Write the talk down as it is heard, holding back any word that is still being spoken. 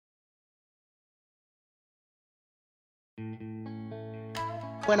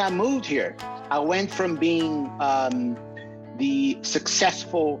When I moved here, I went from being the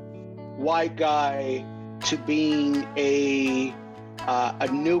successful white guy to being a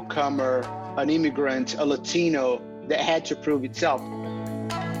newcomer, an immigrant, a Latino that had to prove itself.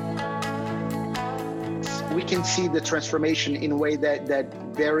 We can see the transformation in a way that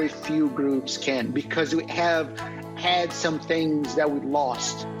very few groups can, because we have had some things that we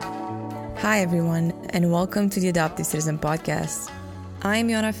lost. Hi everyone, and welcome to the Adoptive Citizen Podcast. I'm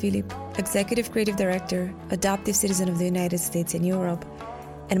Yona Philip, Executive Creative Director, Adoptive Citizen of the United States and Europe,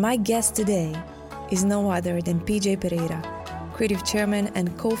 and my guest today is no other than PJ Pereira, Creative Chairman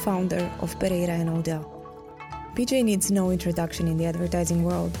and Co-Founder of Pereira & Odell. PJ needs no introduction in the advertising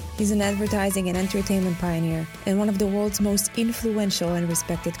world. He's an advertising and entertainment pioneer and one of the world's most influential and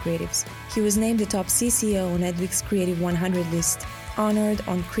respected creatives. He was named the top CCO on Edwig's Creative 100 list, honored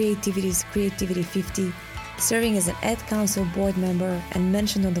on Creativity's Creativity 50, serving as an Ad Council board member, and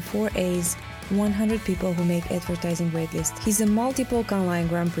mentioned on the 4A's 100 People Who Make Advertising Great list. He's a multiple Cannes Lion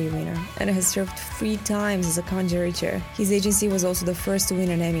Grand Prix winner and has served 3 times as a Cannes jury chair. His agency was also the first to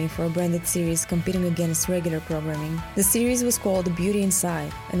win an Emmy for a branded series competing against regular programming. The series was called Beauty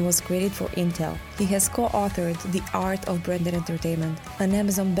Inside and was created for Intel. He has co-authored The Art of Branded Entertainment, an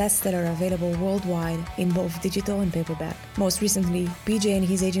Amazon bestseller available worldwide in both digital and paperback. Most recently, PJ and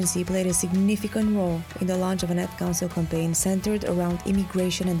his agency played a significant role in the launch of an Ad Council campaign centered around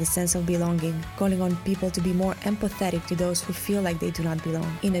immigration and the sense of belonging, calling on people to be more empathetic to those who feel like they do not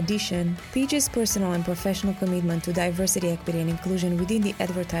belong. In addition, PJ's personal and professional commitment to diversity, equity, and inclusion within the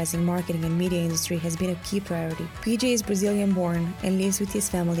advertising, marketing, and media industry has been a key priority. PJ is Brazilian-born and lives with his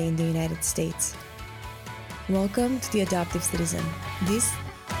family in the United States. Welcome to the Adoptive Citizen. This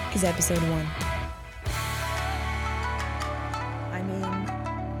is episode 1.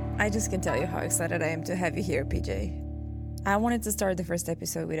 I just can tell you how excited I am to have you here, PJ. I wanted to start the first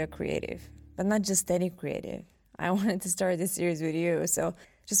episode with a creative, but not just any creative. I wanted to start this series with you. So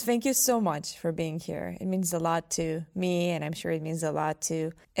just thank you so much for being here. It means a lot to me, and I'm sure it means a lot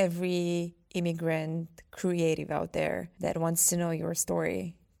to every immigrant creative out there that wants to know your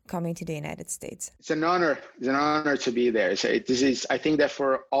story coming to the United States. It's an honor. It's an honor to be there. So I think that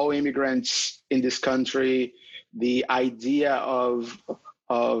for all immigrants in this country, the idea of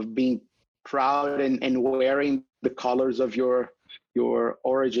being proud and wearing the colors of your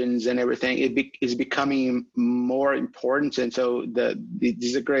origins and everything, is becoming more important. And so this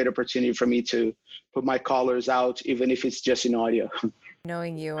is a great opportunity for me to put my colors out, even if it's just in audio.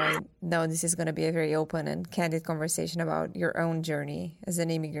 Knowing you, I know this is going to be a very open and candid conversation about your own journey as an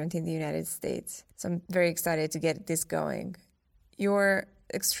immigrant in the United States. So I'm very excited to get this going. You're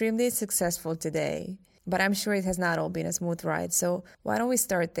extremely successful today, but I'm sure it has not all been a smooth ride. So why don't we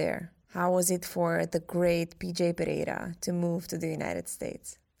start there? How was it for the great PJ Pereira to move to the United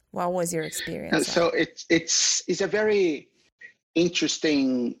States? What was your experience? So it's a very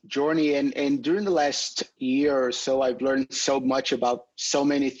interesting journey, and during the last year or so, I've learned so much about so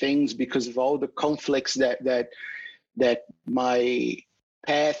many things because of all the conflicts that my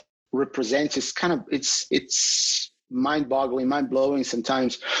path represents. It's mind-boggling, mind-blowing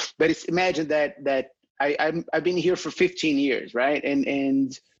sometimes. But imagine that I've been here for 15 years, right?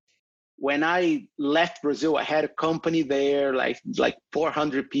 And when I left Brazil, I had a company there, like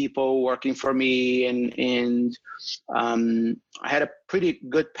 400 people working for me, and I had a pretty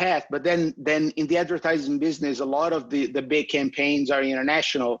good path. But then in the advertising business, a lot of the big campaigns are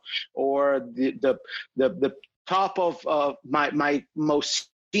international, or the top of my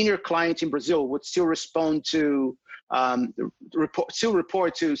most senior client in Brazil would still respond to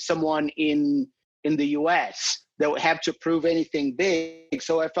report to someone in the US that would have to prove anything big.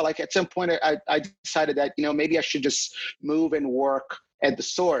 So I felt like at some point I decided that, maybe I should just move and work at the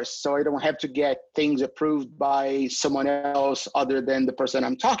source, so I don't have to get things approved by someone else other than the person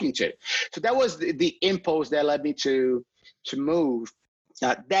I'm talking to. So that was the impulse that led me to move.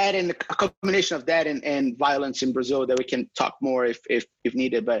 That and a combination of that and violence in Brazil that we can talk more if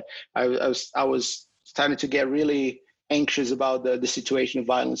needed. But I was starting to get really anxious about the situation of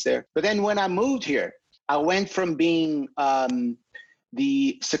violence there. But then when I moved here, I went from being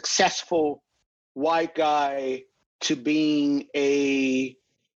the successful white guy to being a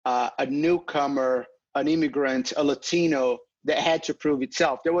newcomer, an immigrant, a Latino that had to prove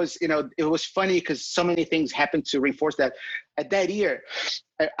itself. There was, it was funny because so many things happened to reinforce that. At that year,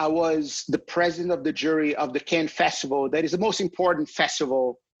 I was the president of the jury of the Cannes Festival. That is the most important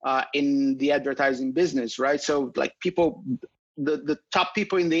festival in the advertising business, right? So like people the top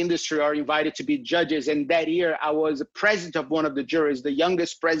people in the industry are invited to be judges. And that year I was a president of one of the juries, the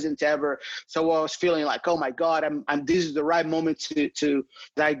youngest president ever. So I was feeling like, oh my God, this is the right moment to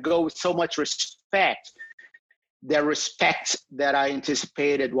I go with so much respect. The respect that I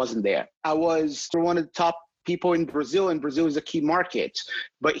anticipated wasn't there. I was one of the top people in Brazil, and Brazil is a key market.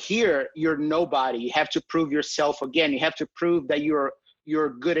 But here, you're nobody. You have to prove yourself again. You have to prove that you're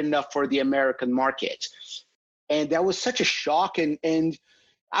good enough for the American market. And that was such a shock. And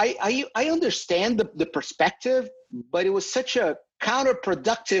I understand the perspective, but it was such a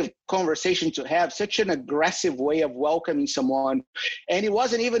counterproductive conversation to have, such an aggressive way of welcoming someone. And it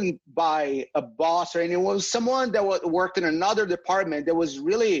wasn't even by a boss or anything. It was someone that worked in another department that was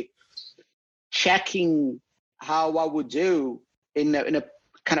really checking how I would do in a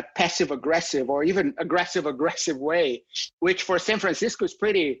kind of passive aggressive or even aggressive way, which for San Francisco is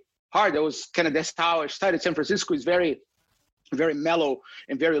pretty hard. That's how I started. San Francisco is very, very mellow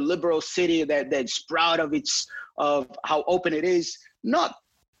and very liberal city that's proud of how open it is. Not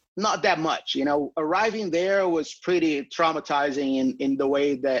that much, arriving there was pretty traumatizing in the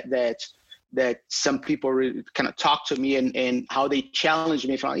way that some people really kind of talked to me and how they challenged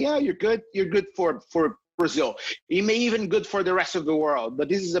me from, yeah, you're good for Brazil. You may even good for the rest of the world, but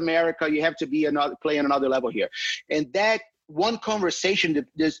this is America. You have to play on another level here. And that one conversation that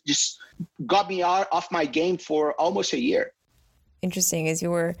just got me off my game for almost a year. Interesting. As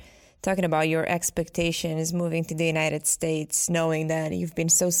you were talking about your expectations moving to the United States, knowing that you've been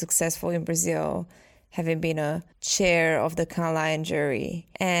so successful in Brazil, having been a chair of the Cannes Lion jury.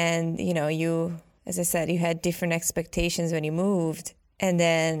 And, you, as I said, you had different expectations when you moved. And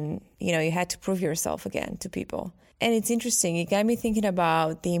then, you had to prove yourself again to people. And it's interesting. It got me thinking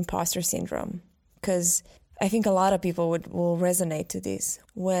about the imposter syndrome, because I think a lot of people will resonate to this.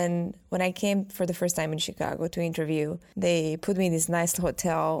 When I came for the first time in Chicago to interview, they put me in this nice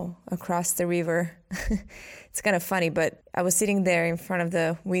hotel across the river. It's kind of funny, but I was sitting there in front of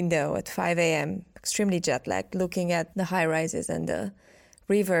the window at 5 a.m., extremely jet-lagged, looking at the high-rises and the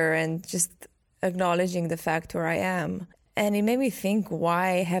river and just acknowledging the fact where I am. And it made me think,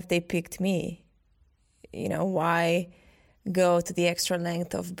 why have they picked me? Why go to the extra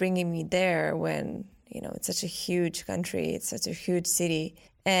length of bringing me there when, it's such a huge country, it's such a huge city.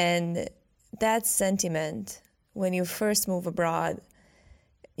 And that sentiment, when you first move abroad,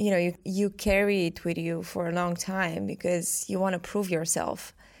 you carry it with you for a long time because you want to prove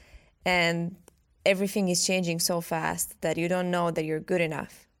yourself. And everything is changing so fast that you don't know that you're good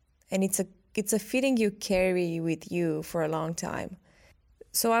enough. And it's a feeling you carry with you for a long time.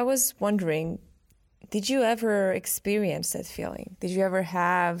 So I was wondering, did you ever experience that feeling? Did you ever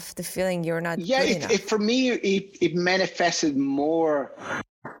have the feeling you're not good enough? For me, it manifested more.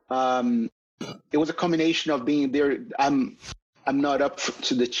 It was a combination of being there. I'm not up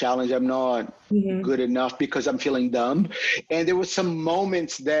to the challenge. I'm not good enough because I'm feeling dumb. And there were some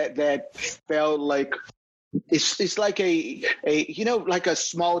moments that felt like it's like like a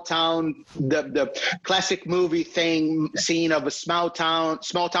small town, the classic movie scene of a small town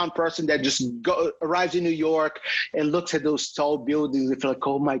person that just arrives in New York and looks at those tall buildings and feel like,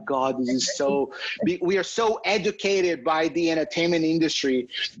 oh my God, this is so, we are so educated by the entertainment industry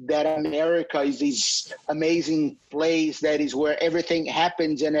that America is this amazing place that is where everything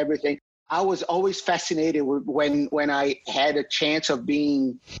happens and everything. I was always fascinated when I had a chance of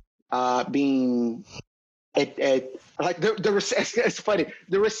being it's funny.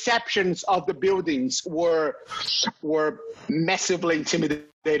 The receptions of the buildings were massively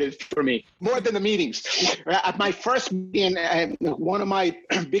intimidated for me, more than the meetings. At my first meeting, one of my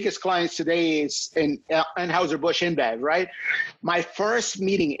biggest clients today is in Anheuser-Busch InBev, right? My first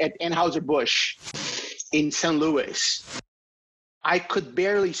meeting at Anheuser-Busch in St. Louis, I could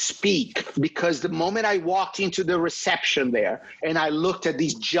barely speak because the moment I walked into the reception there and I looked at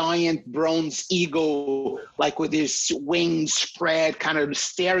this giant bronze eagle, like with his wings spread, kind of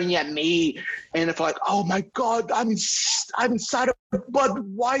staring at me, and it's like, oh my God, I'm inside of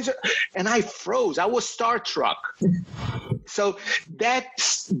Budweiser, and I froze. I was starstruck. So that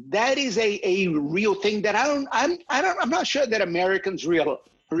is a real thing that I'm not sure that Americans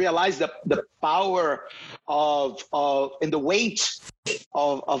realize the power of and the weight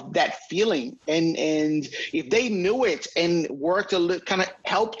of that feeling, and if they knew it and worked a little, kind of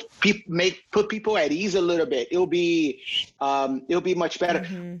helped put people at ease a little bit, it'll be much better.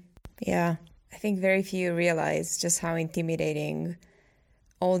 Mm-hmm. Yeah, I think very few realize just how intimidating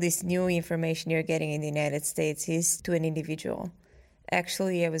all this new information you're getting in the United States is to an individual.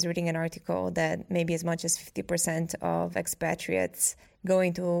 Actually, I was reading an article that maybe as much as 50% of expatriates go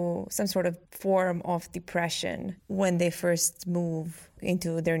into some sort of form of depression when they first move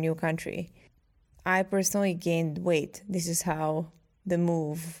into their new country. I personally gained weight. This is how the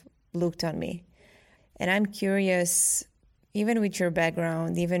move looked on me. And I'm curious, even with your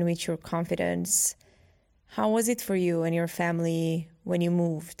background, even with your confidence, how was it for you and your family when you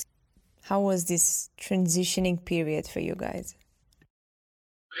moved? How was this transitioning period for you guys?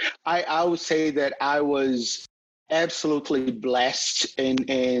 I would say that I was absolutely blessed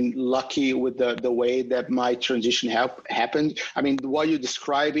and lucky with the way that my transition happened. I mean, what you're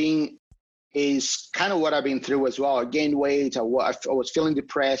describing is kind of what I've been through as well. I gained weight. I was feeling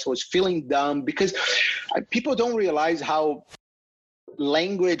depressed. I was feeling dumb because people don't realize how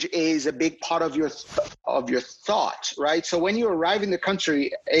language is a big part of your thought, right? So when you arrive in the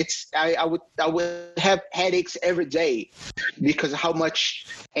country, I would have headaches every day because of how much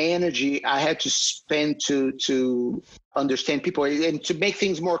energy I had to spend to understand people and to make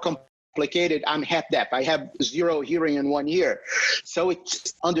things more complicated. I'm half deaf. I have 0 hearing in 1 ear, so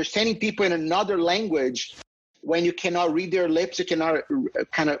it's understanding people in another language. When you cannot read their lips, you cannot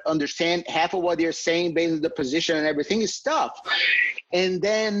kind of understand half of what they're saying based on the position and everything is tough. And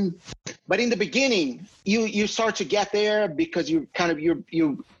then, but in the beginning, you start to get there because you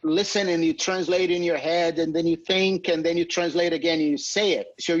listen and you translate in your head, and then you think, and then you translate again and you say it.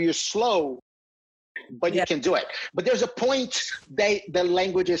 So you're slow, but you can do it. But there's a point that the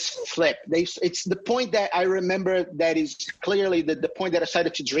languages flip. It's the point that I remember that is clearly the point that I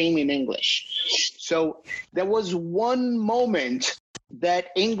started to dream in English. So there was one moment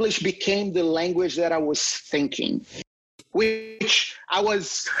that English became the language that I was thinking, which I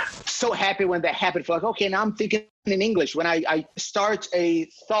was so happy when that happened. For like, okay, now I'm thinking in English. When I start a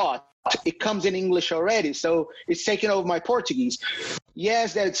thought, it comes in English already. So it's taking over my Portuguese.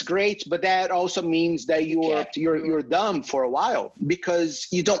 Yes, that's great, but that also means that you're dumb for a while because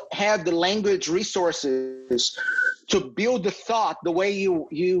you don't have the language resources to build the thought the way you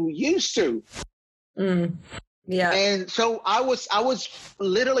used to. Yeah. And so I was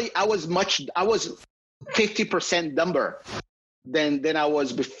 50% dumber than I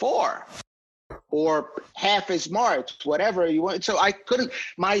was before, or half as smart, whatever you want. So I couldn't,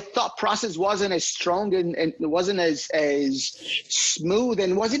 my thought process wasn't as strong and it wasn't as smooth,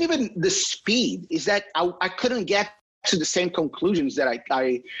 and wasn't even the speed, is that I couldn't get to the same conclusions that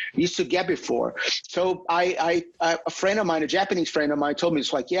I used to get before. So a friend of mine, a Japanese friend of mine, told me,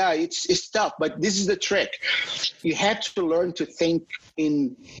 it's like, yeah, it's tough, but this is the trick. You have to learn to think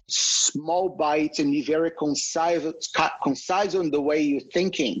in small bites and be very concise on the way you're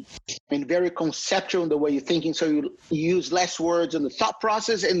thinking, and very conceptual in the way you're thinking. So you use less words in the thought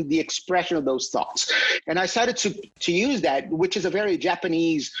process and the expression of those thoughts. And I started to use that, which is a very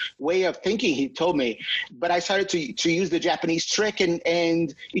Japanese way of thinking, he told me. But I started to use the Japanese trick, and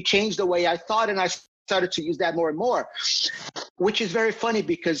it changed the way I thought, and I started to use that more and more, which is very funny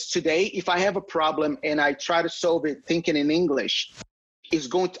because today, if I have a problem and I try to solve it thinking in English,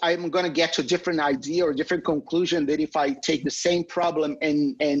 I'm going to get to a different idea or a different conclusion than if I take the same problem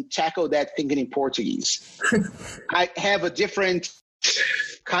and tackle that thinking in Portuguese. I have a different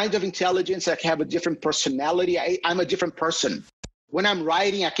kind of intelligence. I have a different personality. I'm a different person. When I'm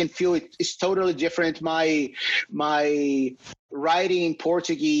writing, I can feel it's totally different. My writing in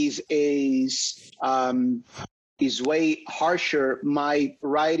Portuguese is way harsher. My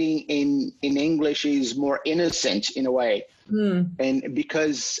writing in English is more innocent in a way. And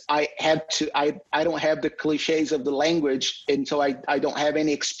because I don't have the cliches of the language, and so I don't have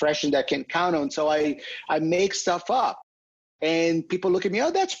any expression that can count on. So I make stuff up. And people look at me,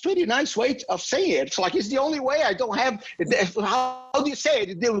 oh, that's a pretty nice way of saying it. It's like, it's the only way. I don't have, how do you say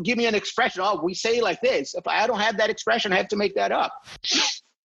it? They will give me an expression. Oh, we say it like this. If I don't have that expression, I have to make that up.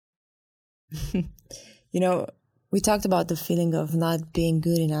 We talked about the feeling of not being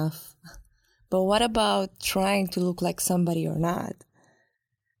good enough. But what about trying to look like somebody or not?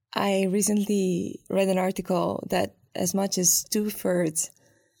 I recently read an article that as much as 2/3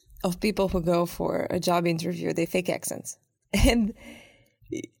 of people who go for a job interview, they fake accents. And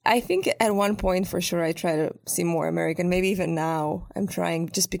I think at one point, for sure, I try to seem more American. Maybe even now I'm trying,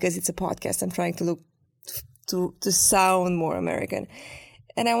 just because it's a podcast, I'm trying to look, to sound more American.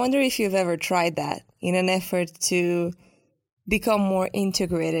 And I wonder if you've ever tried that in an effort to become more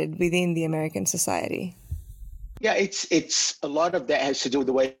integrated within the American society. Yeah, it's a lot of that has to do with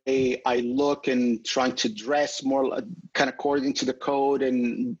the way I look and trying to dress more kind of according to the code,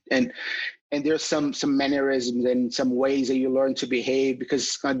 and there's some mannerisms and some ways that you learn to behave,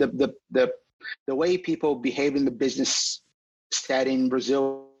 because the way people behave in the business said in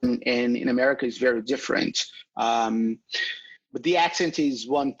Brazil and in America is very different. But the accent is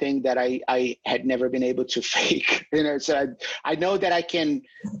one thing that I had never been able to fake. So I know that I can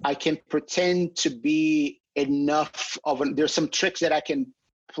pretend to be enough of there's some tricks that I can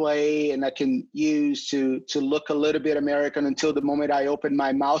play and I can use to look a little bit American until the moment I open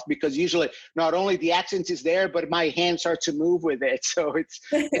my mouth, because usually not only the accent is there, but my hands start to move with it. So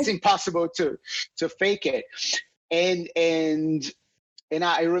it's impossible to fake it. And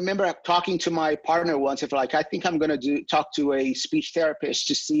I remember talking to my partner once, if like, I think I'm going to talk to a speech therapist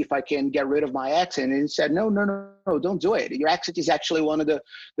to see if I can get rid of my accent. And he said, no, don't do it. Your accent is actually one of the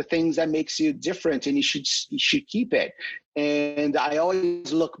things that makes you different, and you should keep it. And I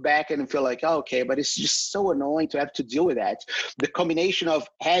always look back and feel like, oh, okay, but it's just so annoying to have to deal with that. The combination of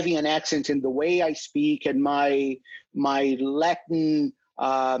having an accent in the way I speak and my Latin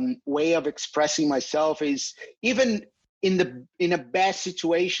way of expressing myself is, even in a bad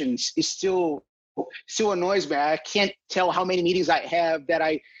situations, it still annoys me. I can't tell how many meetings I have that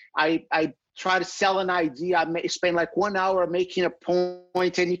I try to sell an idea. I spend like 1 hour making a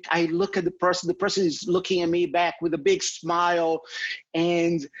point, and I look at the person is looking at me back with a big smile,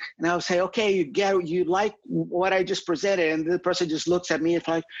 and I'll say, okay, you like what I just presented, and the person just looks at me and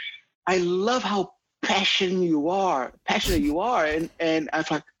like, I love how passionate you are, and I'm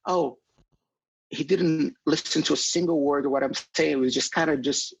like, oh, he didn't listen to a single word of what I'm saying. It was just kind of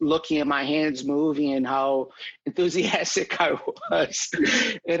just looking at my hands moving and how enthusiastic I was.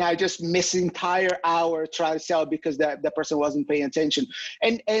 And I just missed an entire hour trying to sell because that person wasn't paying attention.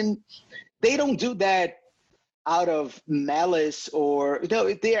 And they don't do that out of malice, or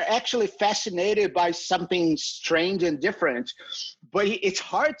they are actually fascinated by something strange and different. But it's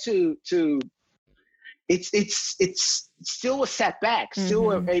hard to it's still a setback,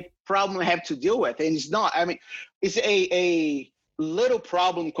 still a problem I have to deal with. And it's not, I mean, it's a little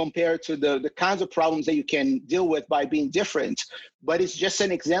problem compared to the kinds of problems that you can deal with by being different. But it's just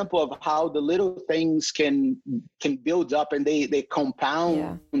an example of how the little things can build up, and they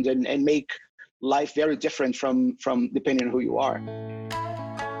compound and make life very different from depending on who you are.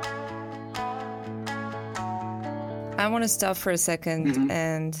 I want to stop for a second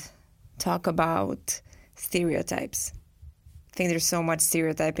and talk about stereotypes. I think there's so much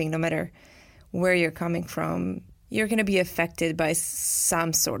stereotyping. No matter where you're coming from, you're going to be affected by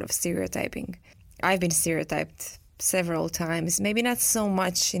some sort of stereotyping. I've been stereotyped several times, maybe not so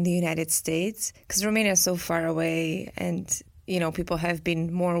much in the United States, because Romania is so far away and, people have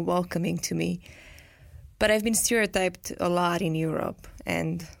been more welcoming to me. But I've been stereotyped a lot in Europe.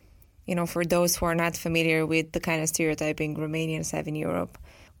 And, for those who are not familiar with the kind of stereotyping Romanians have in Europe,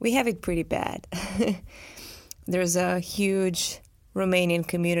 we have it pretty bad. There's a huge Romanian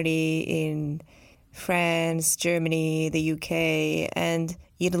community in France, Germany, the UK, and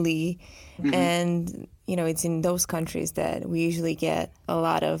Italy. And, it's in those countries that we usually get a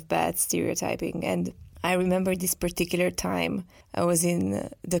lot of bad stereotyping. And I remember this particular time, I was in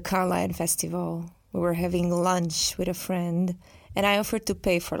the Cannes Lion Festival. We were having lunch with a friend, and I offered to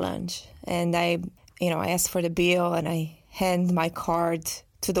pay for lunch. And I asked for the bill, and I hand my card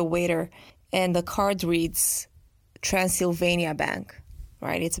to the waiter, and the card reads Transylvania Bank,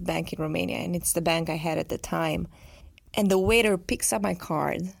 right? It's a bank in Romania, and it's the bank I had at the time. And the waiter picks up my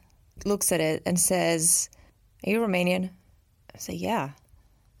card, looks at it, and says, "Are you Romanian?" I say, "Yeah."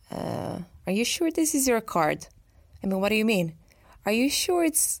 "Are you sure this is your card?" "I mean, what do you mean?" "Are you sure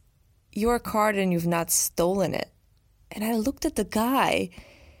it's your card and you've not stolen it?" And I looked at the guy,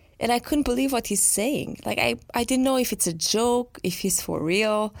 and I couldn't believe what he's saying. Like, I didn't know if it's a joke, if he's for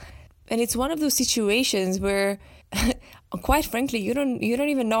real. And it's one of those situations where, quite frankly, you don't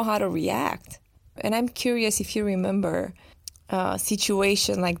even know how to react. And I'm curious if you remember a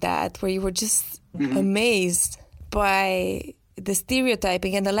situation like that where you were just amazed by the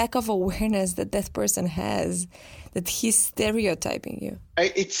stereotyping and the lack of awareness that person has, that he's stereotyping you.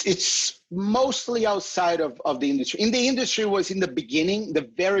 It's mostly outside of the industry. In the industry was in the beginning, the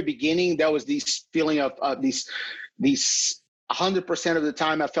very beginning, there was this feeling of these 100% of the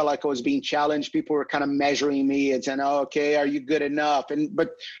time I felt like I was being challenged. People were kind of measuring me and saying, "Oh, okay, are you good enough?" But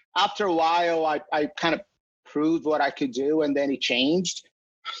after a while, I kind of proved what I could do, and then it changed.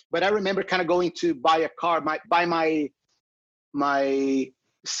 But I remember kind of going to buy a car, buy my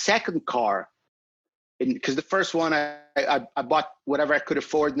second car, because the first one I bought whatever I could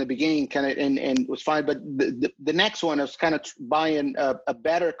afford in the beginning, kind of, and it was fine. But the next one I was kind of buying a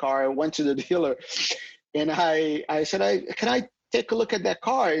better car. I went to the dealer, and I said, "Can I take a look at that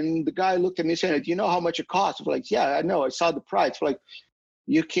car?" And the guy looked at me and said, "Do you know how much it costs?" I was like, "Yeah, I know. I saw the price." Like,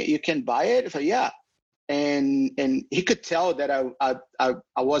 you can buy it?" I said, "Yeah." and he could tell that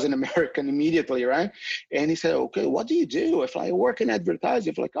I wasn't American immediately, right? And he said, "Okay, what do you do?" If I work in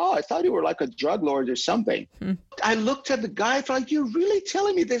advertising, if like, "Oh, I thought you were like a drug lord or something." I looked at the guy, like, "You're really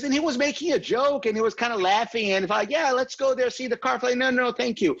telling me this?" And he was making a joke, and he was kind of laughing, and like, "Yeah, let's go there, see the car." I'm like, no,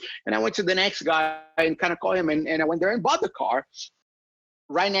 thank you. And I went to the next guy and kind of called him, and I went there and bought the car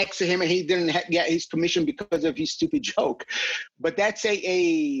right next to him, and he didn't get his commission because of his stupid joke. But that's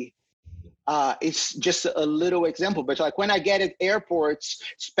it's just a little example. But like when I get at airports,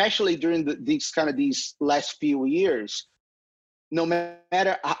 especially during these last few years, no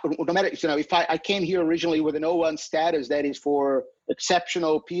matter, if I came here originally with an O1 status that is for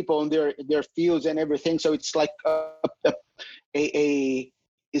exceptional people in their fields and everything. So it's like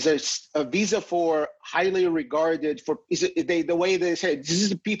is a visa for highly regarded the way they say this is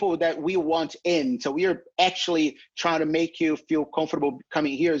the people that we want in. So we are actually trying to make you feel comfortable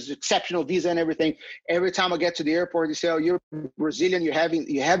coming here. It's exceptional visa and everything. Every time I get to the airport, they say, "Oh, you're Brazilian. You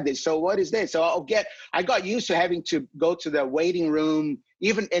have this. So what is this?" So I got used to having to go to the waiting room,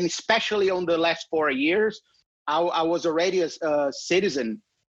 and especially on the last 4 years, I was already a citizen,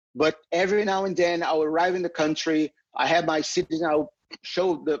 but every now and then I'll arrive in the country. I have my citizen. I'll show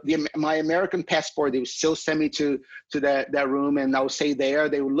my American passport. They would still send me to that room, and I would stay there.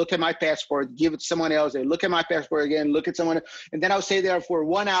 They would look at my passport, give it to someone else. They look at my passport again, look at someone else. And then I would stay there for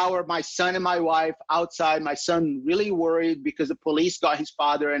 1 hour, my son and my wife outside, my son really worried because the police got his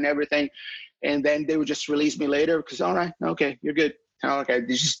father and everything. And then they would just release me later because, all right, okay, you're good. Okay,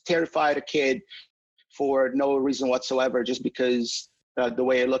 they just terrified a kid for no reason whatsoever, just because the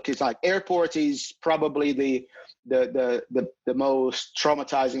way it looks. It's like airport is probably the most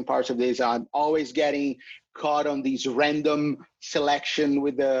traumatizing parts of this. I'm always getting caught on these random selection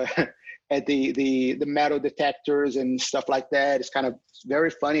with at the metal detectors and stuff like that. It's kind of very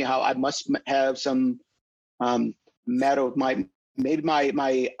funny how I must have some metal. Maybe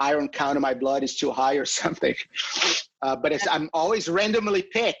my iron count in my blood is too high or something. But I'm always randomly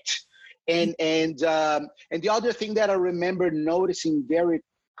picked. And the other thing that I remember noticing very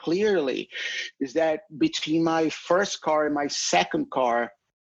clearly is that between my first car and my second car,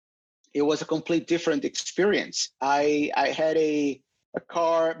 it was a complete different experience. I had a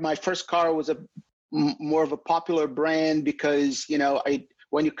car. My first car was more of a popular brand because,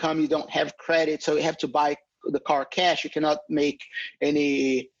 when you come, you don't have credit. So you have to buy the car cash. You cannot make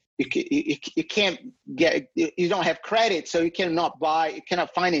any, you can't get, you don't have credit. So you cannot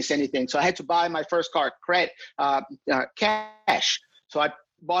finance anything. So I had to buy my first car cash. So I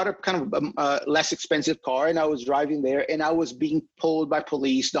bought a kind of a less expensive car, and I was driving there, and I was being pulled by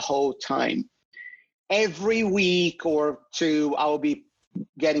police the whole time. Every week or two, I will be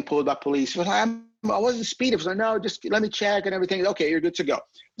getting pulled by police. I wasn't speeding. I was like, no, just let me check and everything. Okay, you're good to go.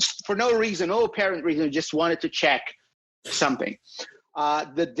 For no reason, no apparent reason, I just wanted to check something.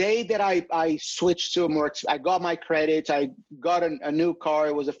 The day that I switched to I got my credit, I got a new car.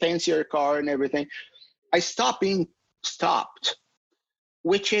 It was a fancier car and everything. I stopped being stopped,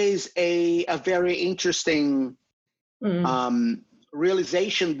 which is a very interesting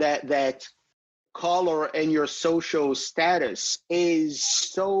realization that color and your social status is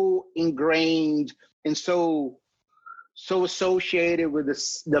so ingrained and so associated with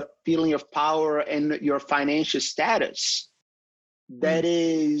the feeling of power and your financial status. That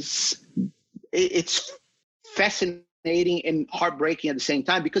it's fascinating and heartbreaking at the same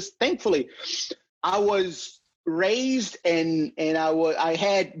time, because thankfully I was raised and I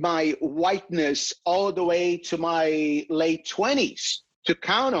had my whiteness all the way to my late 20s to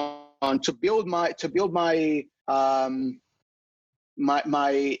count on, to build my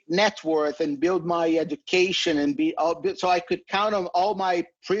my net worth and build my education and so I could count on all my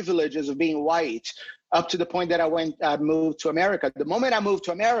privileges of being white, up to the point that I moved to America. The moment I moved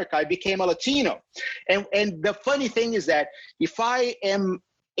to America, I became a Latino. And the funny thing is that if I am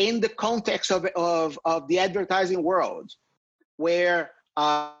in the context of the advertising world, where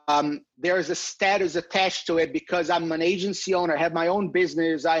there is a status attached to it because I'm an agency owner, I have my own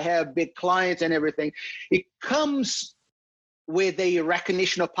business, I have big clients and everything, it comes with a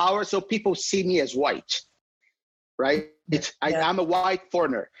recognition of power. So people see me as white, right? I'm a white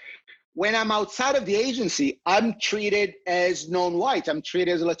foreigner. When I'm outside of the agency, I'm treated as non-white. I'm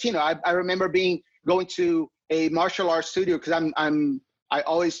treated as a Latino. I remember going to a martial arts studio because I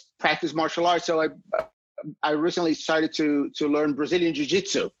always practice martial arts. So I recently started to learn Brazilian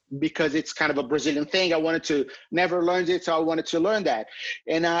Jiu-Jitsu because it's kind of a Brazilian thing. I wanted to never learn it, so I wanted to learn that.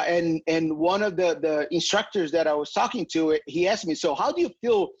 And one of the instructors that I was talking to, he asked me, "So how do you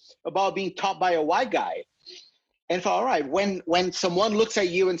feel about being taught by a white guy?" And for all right, when someone looks at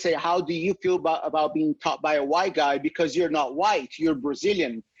you and say, how do you feel about being taught by a white guy because you're not white, you're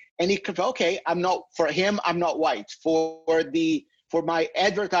Brazilian? And he could, okay, I'm not, for him, I'm not white. For my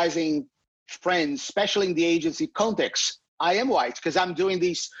advertising friends, especially in the agency context, I am white because I'm doing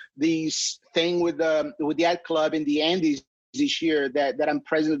these thing with the ad club in the Andes this year that I'm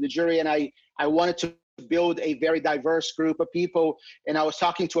president of the jury, and I wanted to build a very diverse group of people. And I was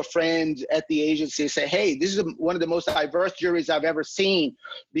talking to a friend at the agency and say, hey, this is one of the most diverse juries I've ever seen,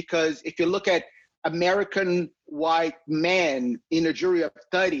 because if you look at American white men in a jury of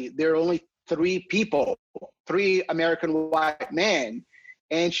 30, there are only 3 American white men.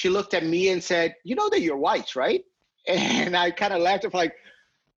 And she looked at me and said, you know that you're white, right? And I kind of laughed, like,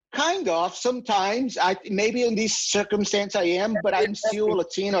 kind of, sometimes. Maybe in this circumstance I am, but I'm still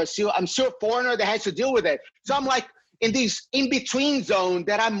Latino. I'm still a foreigner that has to deal with it. So I'm like in this in-between zone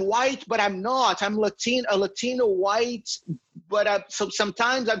that I'm white, but I'm not. I'm a Latino white, but so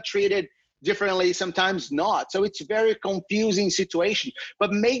sometimes I'm treated differently, sometimes not. So it's a very confusing situation,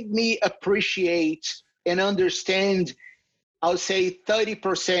 but made me appreciate and understand, I would say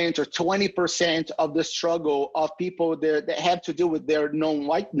 30% or 20% of the struggle of people that have to do with their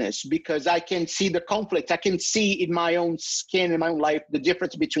non-whiteness, because I can see the conflict. I can see in my own skin, in my own life, the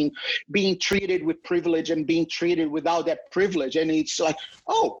difference between being treated with privilege and being treated without that privilege. And it's like,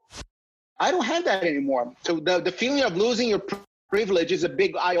 oh, I don't have that anymore. So the feeling of losing your privilege is a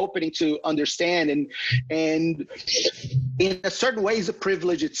big eye-opening to understand, and in a certain way is a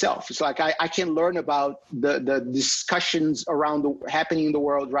privilege itself. It's like I can learn about the discussions around happening in the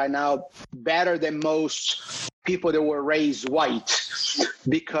world right now better than most people that were raised white,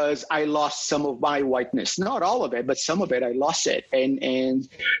 because I lost some of my whiteness. Not all of it, but some of it, I lost it. And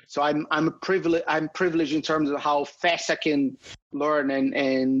so I'm privileged in terms of how fast I can learn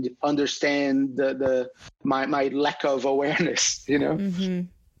and understand my lack of awareness, you know? Mm-hmm.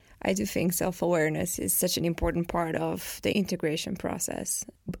 I do think self-awareness is such an important part of the integration process.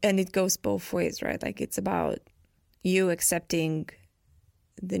 And it goes both ways, right? Like, it's about you accepting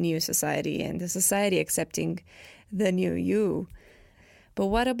the new society and the society accepting the new you. But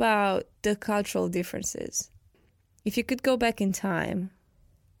what about the cultural differences? If you could go back in time,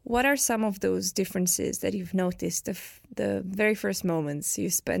 what are some of those differences that you've noticed the very first moments you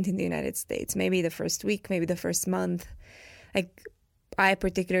spent in the United States? Maybe the first week, maybe the first month. Like, I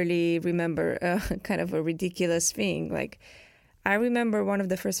particularly remember kind of a ridiculous thing. Like, I remember one of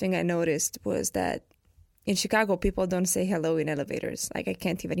the first things I noticed was that in Chicago, people don't say hello in elevators. Like, I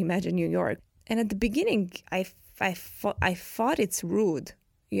can't even imagine New York. And at the beginning, I thought it's rude.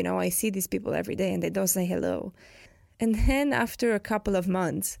 You know, I see these people every day and they don't say hello. And then after a couple of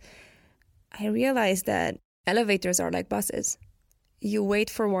months, I realized that elevators are like buses. You wait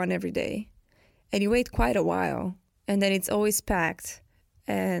for one every day, and you wait quite a while, and then it's always packed,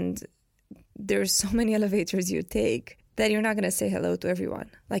 and there's so many elevators you take that you're not going to say hello to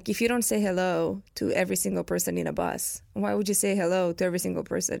everyone. Like, if you don't say hello to every single person in a bus, why would you say hello to every single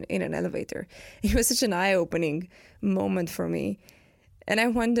person in an elevator? It was such an eye-opening moment for me. And I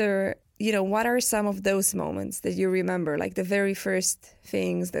wonder, you know, what are some of those moments that you remember, like the very first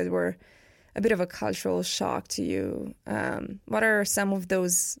things that were a bit of a cultural shock to you? What are some of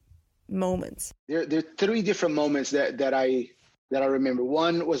those moments? There are 3 different moments that I remember.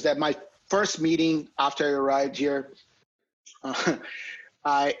 One was that my first meeting after I arrived here,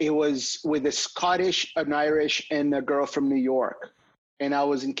 it was with a Scottish, an Irish, and a girl from New York. And I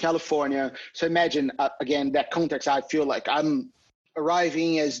was in California. So imagine, again, that context. I feel like I'm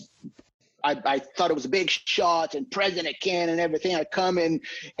arriving as I thought it was a big shot and President Ken and everything. I come in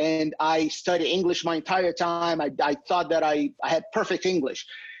and I studied English my entire time. I thought that I had perfect English.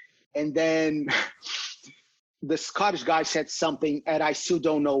 And then the Scottish guy said something and I still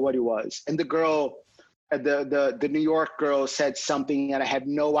don't know what it was. And the girl, the New York girl said something and I had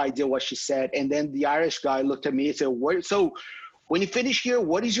no idea what she said. And then the Irish guy looked at me and said, so when you finish here,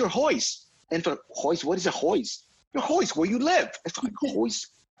 what is your hoist? And for hoist, what is a hoist? Your hoist, where you live. It's like hoist.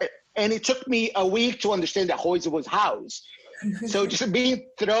 And it took me a week to understand that hoist was house. So just being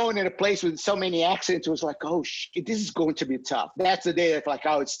thrown in a place with so many accents, it was like, oh, shit, this is going to be tough. That's the day I like,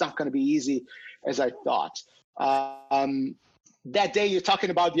 oh, it's not going to be easy as I thought. That day you're talking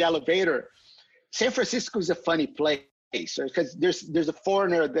about the elevator. San Francisco is a funny place because there's a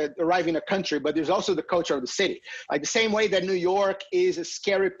foreigner that arrives in a country, but there's also the culture of the city. Like the same way that New York is a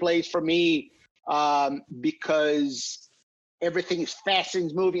scary place for me because everything is fast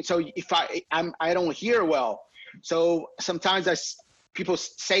and moving. So if I don't hear well, so sometimes people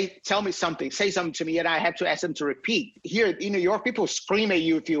tell me something, say something to me, and I have to ask them to repeat. Here in New York, people scream at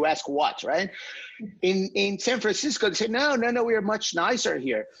you if you ask what, right? In San Francisco, they say, no, we are much nicer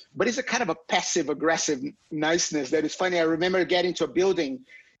here. But it's a kind of a passive aggressive niceness that is funny. I remember getting to a building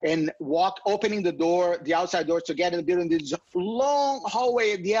and opening the door, the outside doors to get in the building. There's a long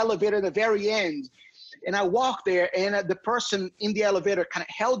hallway at the elevator at the very end. And I walked there, and the person in the elevator kind of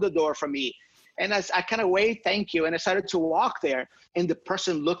held the door for me. And as I kind of waved, thank you, and I started to walk there, and the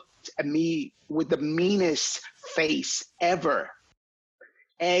person looked at me with the meanest face ever,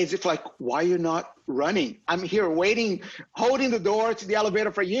 as if like, why are you not running? I'm here waiting, holding the door to the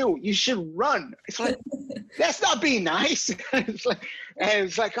elevator for you. You should run. It's like, that's not being nice.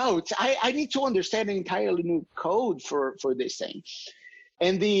 It's like, oh, I need to understand an entirely new code for this thing.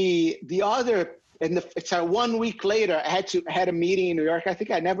 And the other. And it's 1 week later, I had a meeting in New York. I think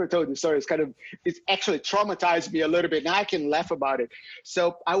I never told the story. It's actually traumatized me a little bit. Now I can laugh about it.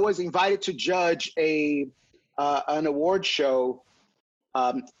 So I was invited to judge an award show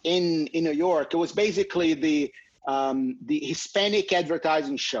in New York. It was basically the Hispanic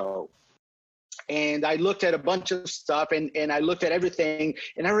advertising show. And I looked at a bunch of stuff, and I looked at everything,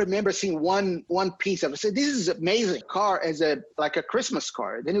 and I remember seeing one piece of it. I said, this is amazing. Car as a Christmas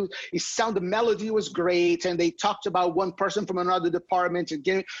card. Then the melody was great, and they talked about one person from another department,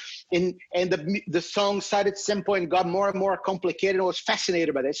 and the song started simple and got more and more complicated. I was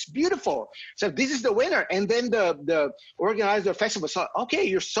fascinated by it. It's beautiful. So this is the winner. And then the organizer of the festival said, okay,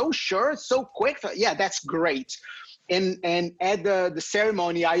 you're so sure, so quick. Yeah, that's great. And at the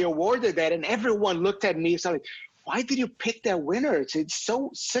ceremony, I awarded that, and everyone looked at me and said, why did you pick that winner? It's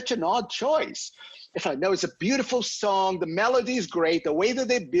such an odd choice. It's like, no, it's a beautiful song. The melody is great. The way that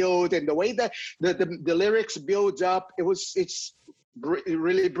they build and the way that the lyrics build up, it's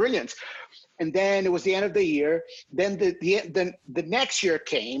really brilliant. And then it was the end of the year. Then the next year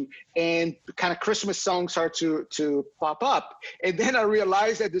came, and kind of Christmas songs started to pop up. And then I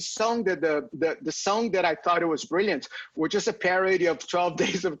realized that the song that I thought it was brilliant were just a parody of 12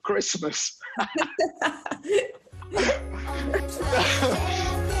 Days of Christmas.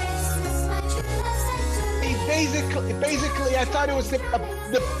 Basically, I thought it was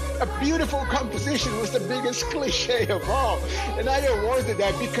a beautiful composition. It was the biggest cliche of all, and I awarded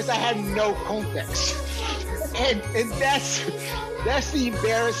that because I had no context. And that's the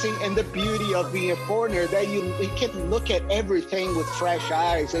embarrassing and the beauty of being a foreigner, that you can look at everything with fresh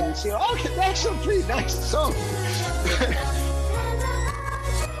eyes and you say, oh, that's a pretty nice song.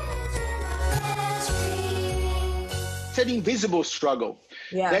 It's an invisible struggle.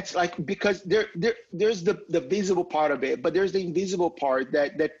 Yeah. That's like, because there's the visible part of it, but there's the invisible part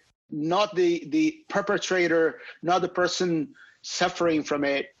that not the perpetrator, not the person suffering from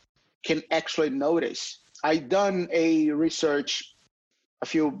it can actually notice. I done a research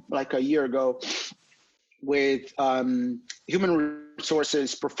a year ago with human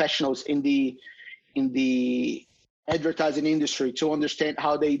resources professionals in the advertising industry to understand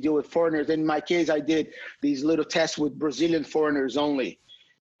how they deal with foreigners. In my case, I did these little tests with Brazilian foreigners only.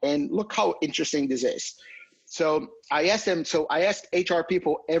 And look how interesting this is. So I asked HR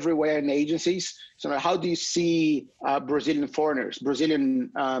people everywhere in agencies, so how do you see Brazilian foreigners,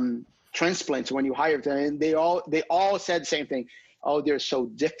 Brazilian transplants when you hire them? And they all said the same thing. Oh, they're so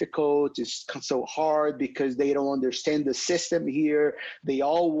difficult, it's so hard because they don't understand the system here. They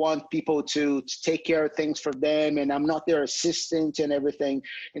all want people to take care of things for them, and I'm not their assistant and everything.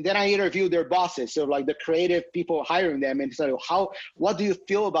 And then I interviewed their bosses, so like the creative people hiring them, and so what do you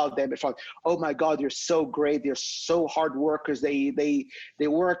feel about them? It's like, oh my God, they're so great. They're so hard workers. They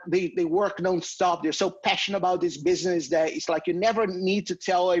work nonstop. They're so passionate about this business that it's like you never need to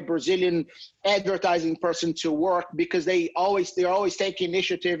tell a Brazilian advertising person to work, because they're always taking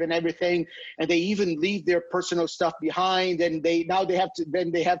initiative and everything, and they even leave their personal stuff behind, and I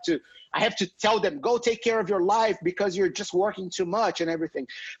have to tell them, go take care of your life because you're just working too much and everything.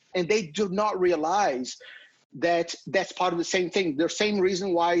 And they do not realize that that's part of the same thing. The same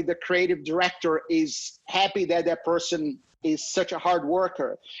reason why the creative director is happy that that person is such a hard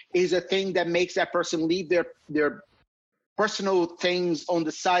worker is a thing that makes that person leave their personal things on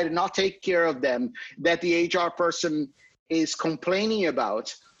the side and not take care of them, that the HR person is complaining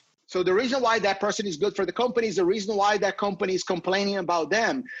about. So the reason why that person is good for the company is the reason why that company is complaining about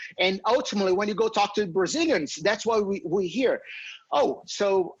them. And ultimately, when you go talk to Brazilians, that's why we hear, oh,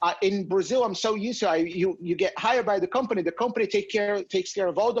 so in Brazil, I'm so used to you get hired by the company takes care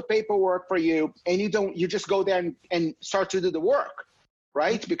of all the paperwork for you, and you just go there and start to do the work,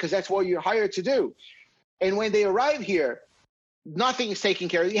 right? Because that's what you're hired to do. And when they arrive here, nothing is taken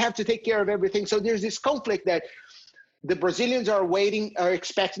care of. You have to take care of everything. So there's this conflict that the Brazilians are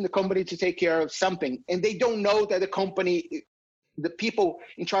expecting the company to take care of something, and they don't know that the people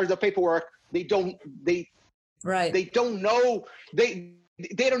in charge of the paperwork, they don't know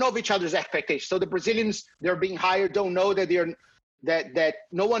of each other's expectations. So the Brazilians, they're being hired, don't know that that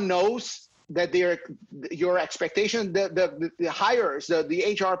no one knows that your expectation. The hirers,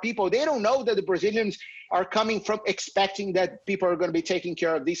 the HR people, they don't know that the Brazilians are coming from expecting that people are going to be taking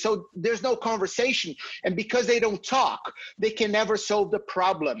care of these. So there's no conversation, and because they don't talk, they can never solve the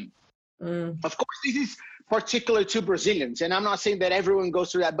problem. Of course, this is particular to Brazilians, and I'm not saying that everyone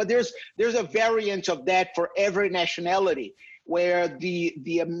goes through that, but there's a variant of that for every nationality, where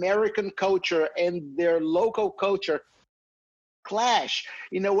the American culture and their local culture clash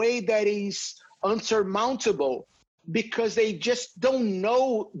in a way that is unsurmountable, because they just don't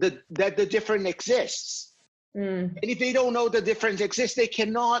know that the difference exists. And if they don't know the difference exists, they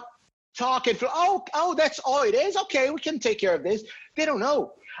cannot talk and feel, oh, that's all it is. Okay, we can take care of this. They don't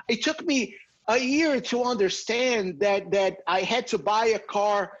know. It took me a year to understand that I had to buy a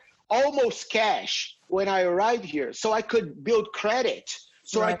car almost cash when I arrived here, so I could build credit,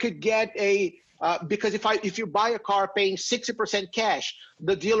 so I could get because if you buy a car paying 60% cash,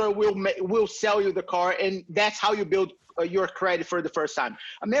 the dealer will sell you the car, and that's how you build your credit for the first time.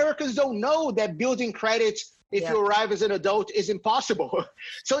 Americans don't know that building credit if you arrive as an adult is impossible.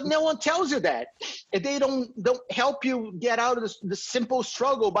 So no one tells you that. And they don't help you get out of the simple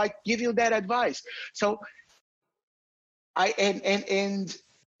struggle by giving you that advice. So I think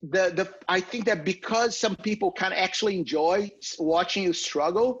that because some people kind of actually enjoy watching you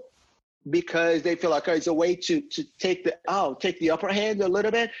struggle, because they feel like it's a way to take the upper hand a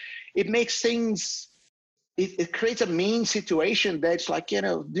little bit, it makes things, it creates a mean situation that's like,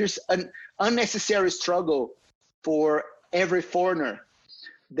 there's an unnecessary struggle for every foreigner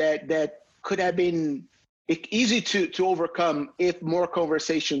that could have been easy to overcome if more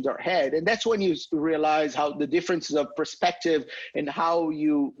conversations are had. And that's when you realize how the differences of perspective and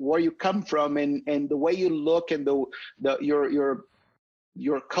where you come from and the way you look and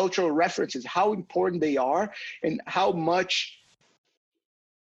your cultural references, how important they are, and how much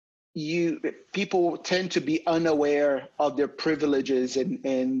people tend to be unaware of their privileges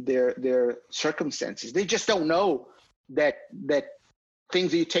and their circumstances. They just don't know that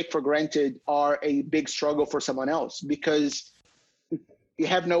things that you take for granted are a big struggle for someone else, because you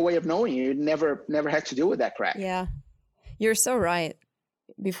have no way of knowing. You never had to deal with that crap. Yeah, you're so right.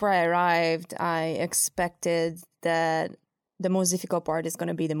 Before I arrived, I expected that the most difficult part is going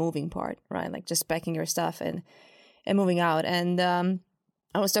to be the moving part, right? Like just packing your stuff and moving out. And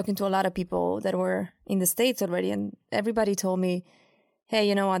I was talking to a lot of people that were in the States already, and everybody told me, hey,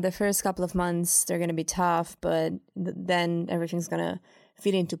 you know what, the first couple of months, they're going to be tough, but then everything's going to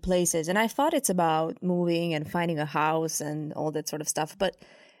fit into places. And I thought it's about moving and finding a house and all that sort of stuff. But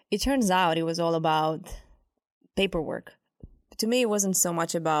it turns out it was all about paperwork. To me, it wasn't so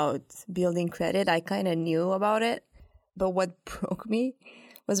much about building credit. I kind of knew about it. But what broke me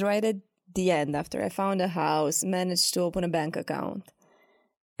was right at the end, after I found a house, managed to open a bank account.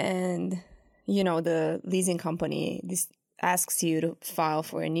 And, the leasing company asks you to file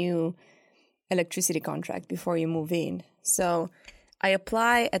for a new electricity contract before you move in. So I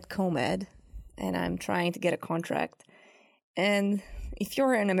apply at ComEd, and I'm trying to get a contract. And if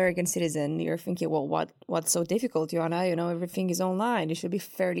you're an American citizen, you're thinking, well, what's so difficult, Joanna? Everything is online. It should be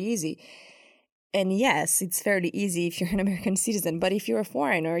fairly easy. And yes, it's fairly easy if you're an American citizen, but if you're a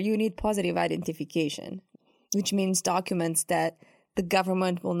foreigner, you need positive identification, which means documents that the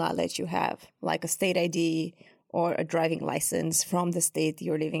government will not let you have, like a state ID or a driving license from the state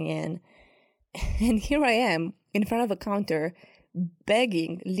you're living in. And here I am in front of a counter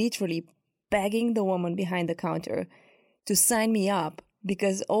literally begging the woman behind the counter to sign me up,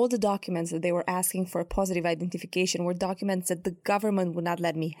 because all the documents that they were asking for positive identification were documents that the government would not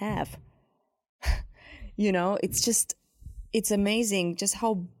let me have. It's amazing just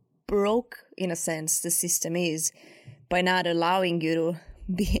how broke, in a sense, the system is by not allowing you to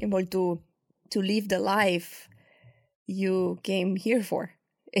be able to live the life you came here for,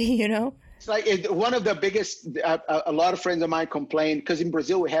 It's like one of the biggest, a lot of friends of mine complain, because in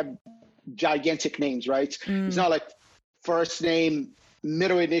Brazil we have gigantic names, right? It's not like first name,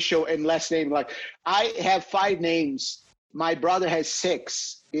 middle initial, and last name. Like I have 5 names My brother has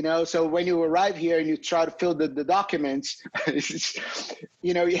 6, so when you arrive here and you try to fill the documents,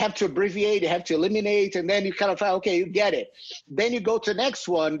 you have to abbreviate, you have to eliminate, and then you kind of, okay, you get it. Then you go to the next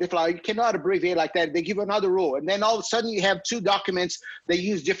one, they're like, you cannot abbreviate like that. They give another rule. And then all of a sudden you have 2 documents that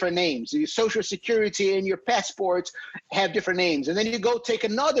use different names. Your social security and your passport have different names. And then you go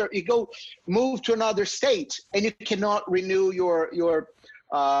move to another state, and you cannot renew your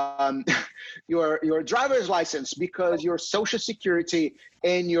driver's license because your social security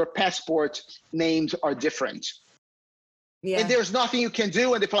and your passport names are different. Yeah. And there's nothing you can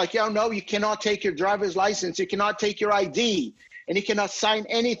do. And they're like, no, you cannot take your driver's license. You cannot take your ID, and you cannot sign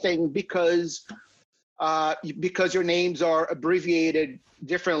anything because your names are abbreviated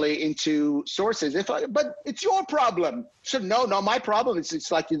differently into sources. But it's your problem. So no, my problem.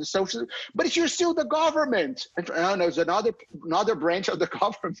 It's like the social, but you're still the government. And there's another branch of the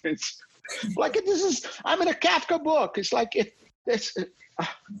government. Like I'm in a Kafka book. It's like it's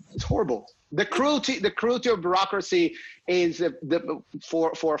horrible. The cruelty of bureaucracy is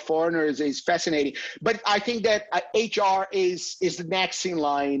for foreigners is fascinating. But I think that HR is the next in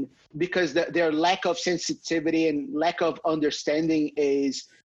line, because their lack of sensitivity and lack of understanding is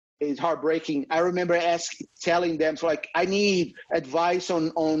heartbreaking. I remember telling them, so like, I need advice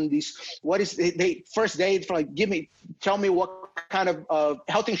on this. What is the first day? It's like, tell me what kind of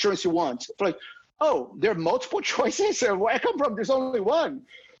health insurance you want. It's like, oh, there are multiple choices. Where I come from, there's only one.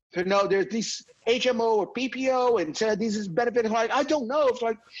 So no, there's this HMO or PPO, and this is benefit. I'm like, I don't know. It's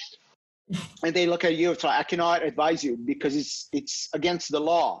like, and they look at you. It's like, I cannot advise you because it's against the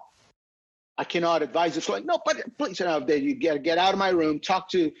law. I cannot advise you. It's like, no, but please, you get out of my room,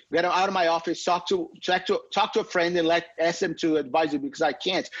 get out of my office, talk to a friend, and ask them to advise you, because I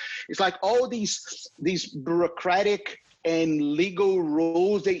can't. It's like all these bureaucratic and legal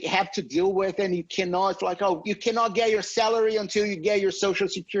rules that you have to deal with, and you cannot, you cannot get your salary until you get your Social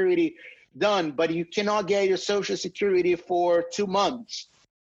Security done, but you cannot get your Social Security for 2 months.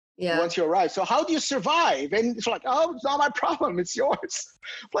 Yeah. Once you arrive. So how do you survive? And it's like, oh, it's not my problem. It's yours.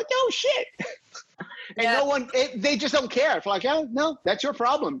 Like, oh, shit. And no one, they just don't care. It's like, oh, no, that's your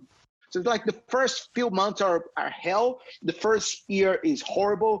problem. So it's like the first few months are hell. The first year is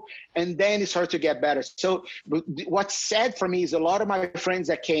horrible. And then it starts to get better. So what's sad for me is a lot of my friends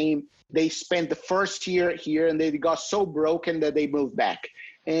that came, they spent the first year here and they got so broken that they moved back.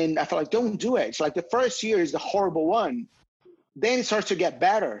 And I felt like, don't do it. It's like the first year is the horrible one. Then it starts to get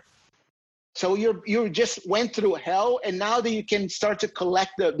better. So you just went through hell, and now that you can start to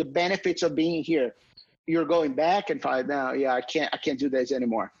collect the benefits of being here, you're going back and find now, I can't do this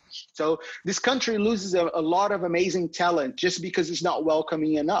anymore. So this country loses a lot of amazing talent just because it's not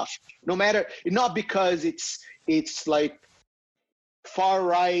welcoming enough. Not because it's like far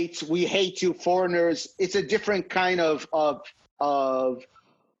right, we hate you foreigners. It's a different kind of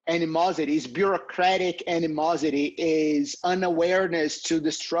animosity. Is bureaucratic animosity, is unawareness to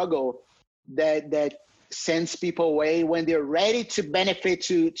the struggle that sends people away when they're ready to benefit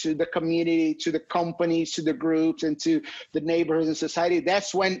to the community, to the companies, to the groups, and to the neighborhoods and society.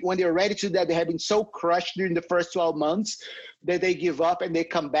 That's when they're ready to that. They have been so crushed during the first 12 months that they give up and they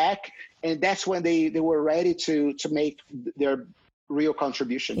come back. And that's when they were ready to make their real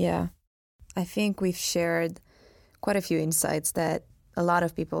contribution. Yeah. I think we've shared quite a few insights that a lot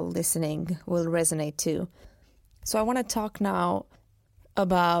of people listening will resonate too. So I want to talk now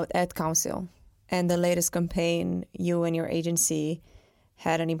about Ad Council and the latest campaign you and your agency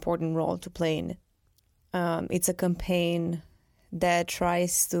had an important role to play in. It's a campaign that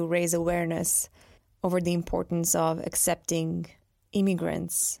tries to raise awareness over the importance of accepting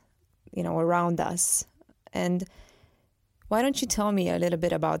immigrants, around us. And why don't you tell me a little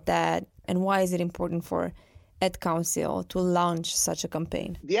bit about that, and why is it important for Ad Council to launch such a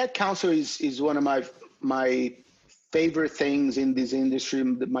campaign? The Ad Council is one of my favorite things in this industry.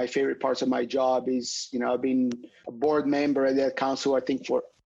 My favorite parts of my job is, I've been a board member at the Ad Council, I think, for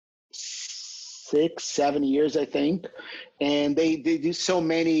 6-7 years, I think. And they do so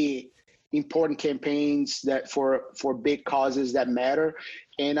many important campaigns that for big causes that matter.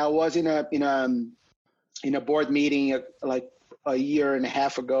 And I was in a board meeting like a year and a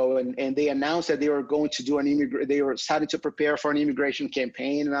half ago, and they announced that they were going to do they were starting to prepare for an immigration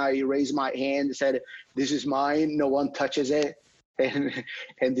campaign. And I raised my hand and said, this is mine. No one touches it. And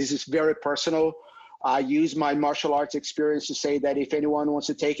this is very personal. I use my martial arts experience to say that if anyone wants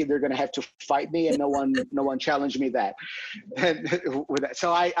to take it, they're going to have to fight me, and no one challenged me that. And with that.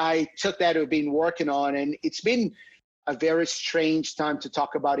 So I took that I've been working on, and it's been a very strange time to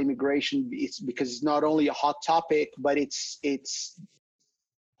talk about immigration. It's because it's not only a hot topic, but it's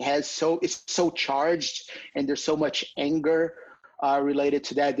it's so charged, and there's so much anger related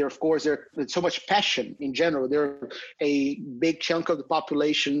to that. There's so much passion in general. There a big chunk of the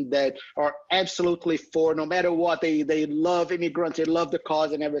population that are absolutely for, no matter what, they love immigrants, they love the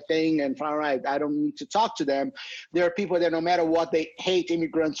cause and everything, and all right, I don't need to talk to them. There are people that no matter what, they hate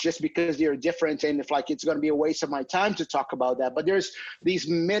immigrants just because they're different, and if like it's going to be a waste of my time to talk about that. But there's these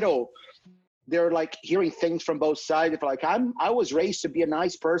middle, they're like hearing things from both sides. If like I was raised to be a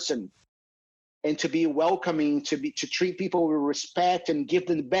nice person and to be welcoming, to treat people with respect and give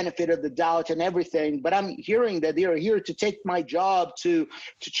them the benefit of the doubt and everything. But I'm hearing that they are here to take my job, to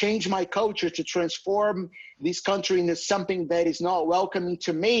change my culture, to transform this country into something that is not welcoming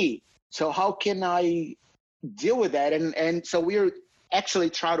to me. So how can I deal with that? And so we're actually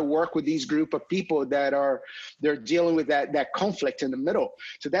trying to work with these group of people they're dealing with that conflict in the middle.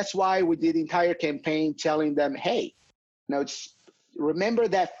 So that's why we did the entire campaign telling them, hey, remember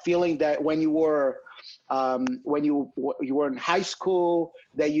that feeling that when you were in high school,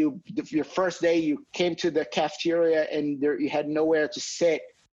 that your first day you came to the cafeteria and you had nowhere to sit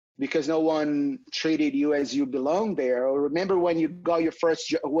because no one treated you as you belonged there. Or remember when you got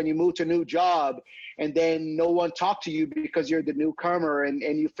when you moved to a new job and then no one talked to you because you're the newcomer and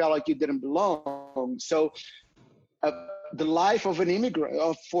you felt like you didn't belong. So the life of an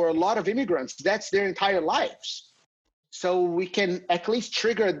immigrant, for a lot of immigrants, that's their entire lives. So we can at least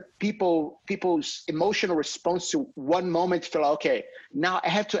trigger people's emotional response to one moment to feel, okay, now I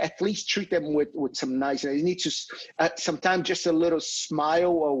have to at least treat them with some niceness. You need to, sometimes just a little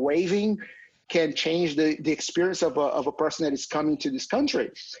smile or waving can change the experience of a person that is coming to this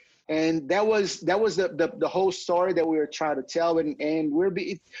country. And that was the whole story that we were trying to tell. And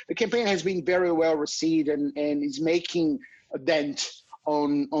the campaign has been very well received and is making a dent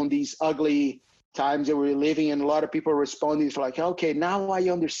on these ugly times that we're living, and a lot of people are responding for like, okay, now I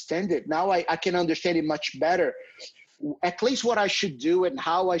understand it. Now I can understand it much better. At least what I should do and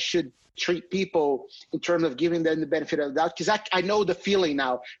how I should treat people in terms of giving them the benefit of the doubt. Because I know the feeling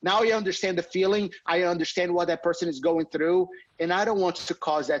now. Now I understand the feeling. I understand what that person is going through, and I don't want to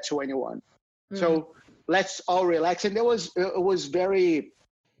cause that to anyone. So let's all relax. And it was very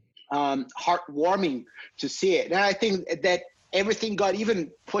heartwarming to see it. And I think that everything got even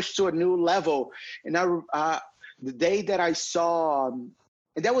pushed to a new level. And the day that I saw,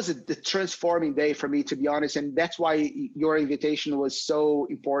 and that was the transforming day for me, to be honest. And that's why your invitation was so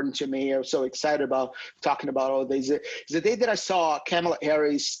important to me. I was so excited about talking about all this. It's the day that I saw Kamala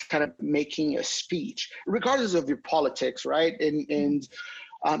Harris kind of making a speech, regardless of your politics, right? And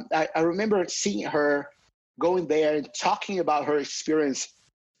I remember seeing her going there and talking about her experience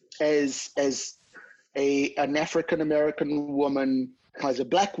as an African-American woman, as a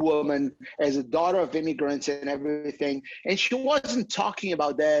Black woman, as a daughter of immigrants and everything. And she wasn't talking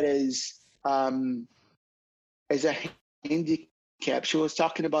about that as a handicap. She was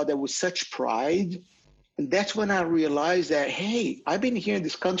talking about that with such pride. And that's when I realized that, hey, I've been here in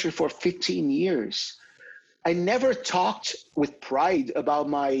this country for 15 years. I never talked with pride about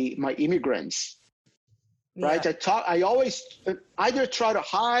my immigrants. Yeah. Right. I always either try to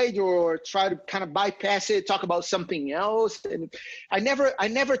hide or try to kind of bypass it, talk about something else. And I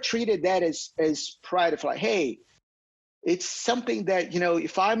never treated that as pride of like, hey, it's something that,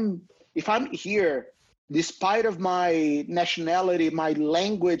 if I'm here, despite of my nationality, my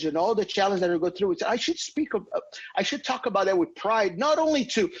language, and all the challenges that I go through, I should talk about that with pride, not only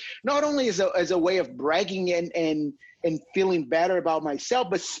as a way of bragging and feeling better about myself,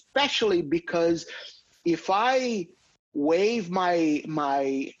 but especially because if I wave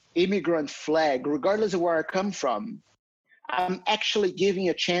my immigrant flag, regardless of where I come from, I'm actually giving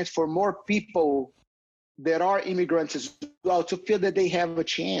a chance for more people that are immigrants as well to feel that they have a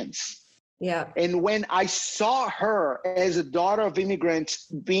chance. Yeah. And when I saw her as a daughter of immigrants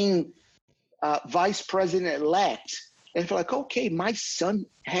being vice president-elect, and feel like, okay, my son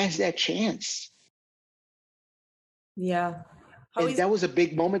has that chance. Yeah. That was a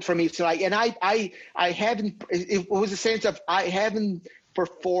big moment for me. So I haven't, it was a sense of I haven't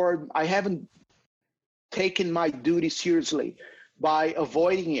taken my duty seriously by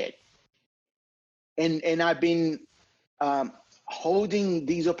avoiding it. And I've been holding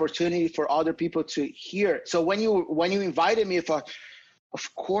these opportunities for other people to hear. So when you invited me,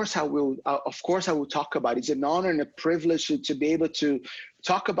 of course I will talk about it. It's an honor and a privilege to be able to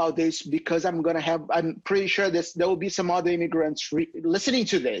talk about this, because I'm pretty sure there will be some other immigrants listening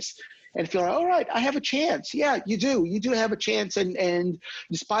to this and feel, all right, I have a chance. Yeah, you do have a chance. And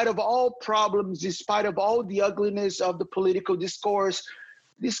despite of all problems, despite of all the ugliness of the political discourse,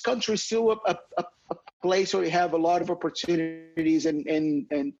 this country is still a place where we have a lot of opportunities,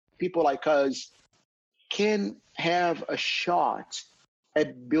 and people like us can have a shot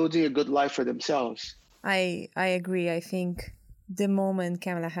at building a good life for themselves. I agree. I think the moment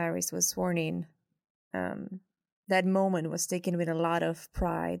Kamala Harris was sworn in, that moment was taken with a lot of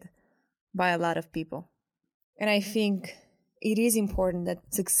pride by a lot of people. And I think it is important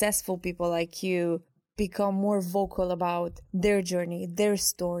that successful people like you become more vocal about their journey, their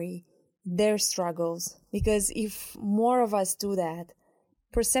story, their struggles. Because if more of us do that,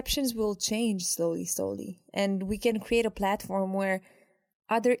 perceptions will change slowly. And we can create a platform where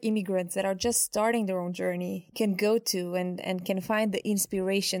other immigrants that are just starting their own journey can go to and can find the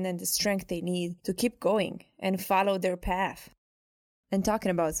inspiration and the strength they need to keep going and follow their path. And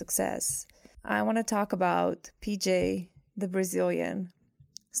talking about success, I want to talk about PJ, the Brazilian,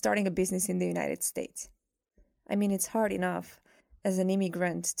 starting a business in the United States. I mean, it's hard enough as an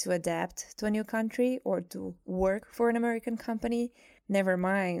immigrant to adapt to a new country or to work for an American company, never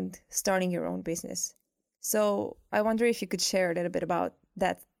mind starting your own business. So I wonder if you could share a little bit about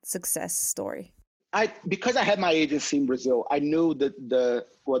that success story. Because I had my agency in Brazil, I knew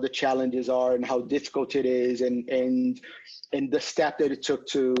what the challenges are and how difficult it is, and the step that it took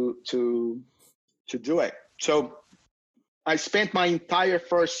to do it. So I spent my entire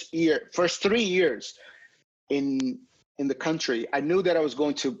first 3 years in the country. I knew that I was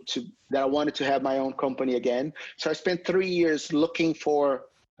going that I wanted to have my own company again. So I spent 3 years looking for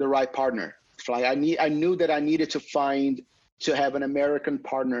the right partner. Like I knew that I needed to have an American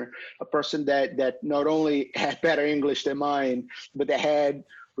partner, a person that not only had better English than mine, but that had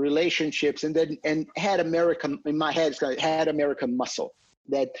relationships and had American, in my head, had American muscle,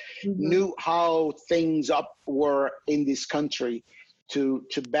 that knew how things were in this country to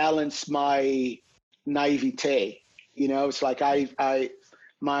balance my naivete. You know, it's like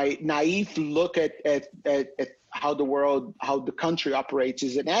my naive look at how the country operates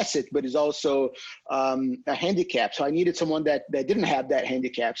is an asset, but is also a handicap. So I needed someone that didn't have that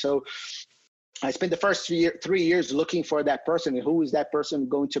handicap. So I spent the first 3 years looking for that person. Who is that person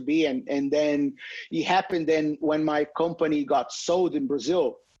going to be? And then it happened. Then when my company got sold in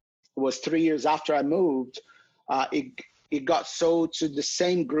Brazil, it was 3 years after I moved. It got sold to the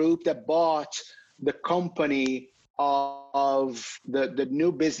same group that bought the company of the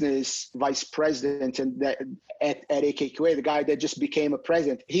new business vice president and that at AKQA, the guy that just became a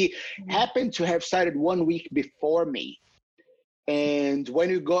president. He happened to have started 1 week before me. And when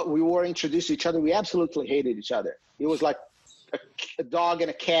we were introduced to each other, we absolutely hated each other. It was like a dog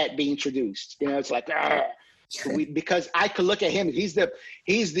and a cat being introduced. You know, it's like, because I could look at him. He's the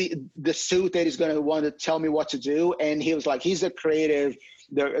suit that is going to want to tell me what to do. And he was like, he's the creative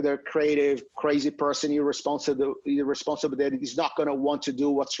crazy person, irresponsible that he's not going to want to do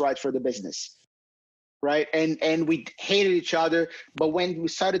what's right for the business. Right. And we hated each other. But when we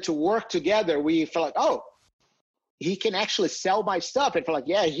started to work together, we felt like, oh, he can actually sell my stuff. And felt like,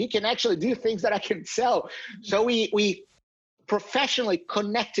 yeah, he can actually do things that I can sell. So we professionally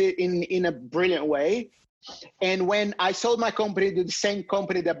connected in a brilliant way. And when I sold my company to the same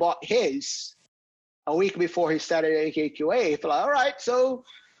company that bought his a week before he started at AKQA, I felt like, all right, so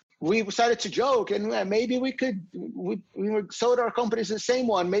we started to joke, and maybe we sold our companies the same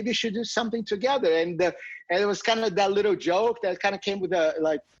one. Maybe we should do something together. And it was kind of that little joke that kind of came with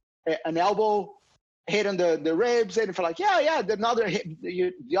an elbow hit on the ribs, and it felt like, yeah,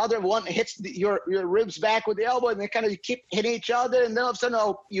 the other one hits your ribs back with the elbow, and they kind of keep hitting each other, and then all of a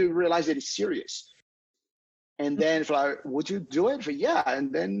sudden, you realize that it's serious. And then it's like, would you do it? Yeah,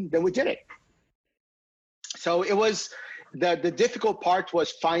 and then we did it. So it was the difficult part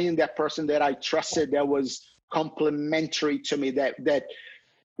was finding that person that I trusted, that was complementary to me, that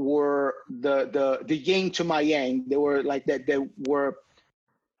were the yin to my yang. They were like that. They were.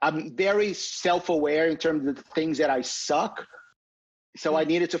 I'm very self-aware in terms of the things that I suck. So I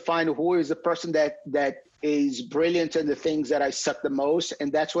needed to find who is the person that is brilliant in the things that I suck the most,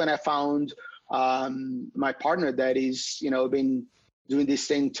 and that's when I found my partner that is, been doing this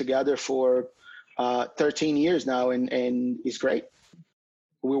thing together for 13 years now, and is great.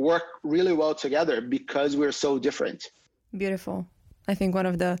 We work really well together because we're so different. Beautiful. I think one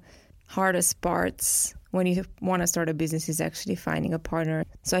of the hardest parts when you want to start a business is actually finding a partner.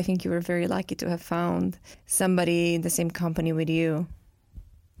 So I think you were very lucky to have found somebody in the same company with you.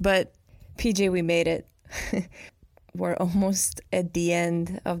 But PJ, we made it. We're almost at the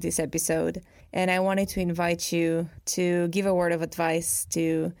end of this episode. And I wanted to invite you to give a word of advice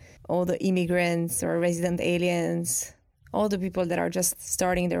to all the immigrants or resident aliens, all the people that are just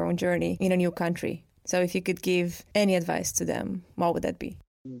starting their own journey in a new country. So if you could give any advice to them, what would that be?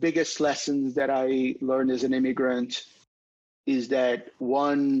 biggest lessons that I learned as an immigrant is that,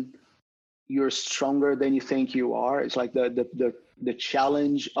 one, you're stronger than you think you are. It's like the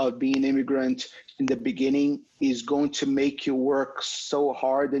challenge of being an immigrant in the beginning is going to make you work so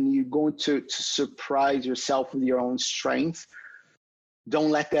hard, and you're going to surprise yourself with your own strength.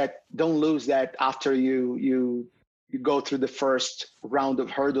 Don't lose that after you go through the first round of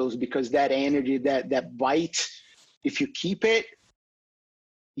hurdles, because that energy, that bite, if you keep it,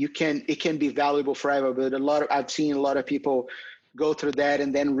 it can be valuable forever. But I've seen a lot of people go through that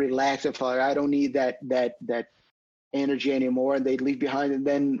and then relax and feel like, I don't need that energy anymore, and they leave behind, and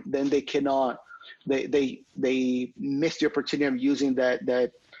then they cannot. They miss the opportunity of using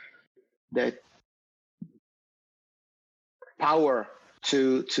that power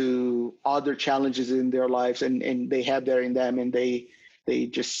to other challenges in their lives, and they have that in them, and they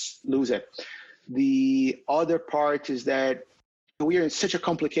just lose it. The other part is that we are in such a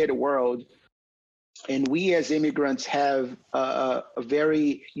complicated world, and we as immigrants have a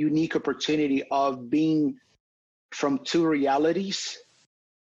very unique opportunity of being from two realities,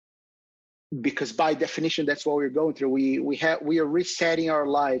 because by definition, that's what we're going through. We are resetting our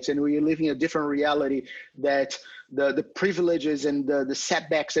lives, and we are living a different reality, that the privileges and the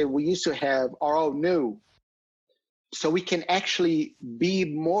setbacks that we used to have are all new. So we can actually be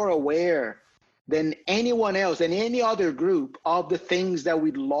more aware than anyone else, than any other group, of the things that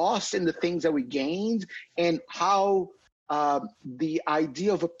we lost and the things that we gained, and how the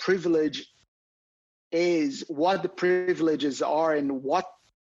idea of a privilege is, what the privileges are, and what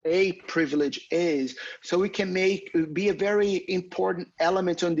a privilege is. So we can be a very important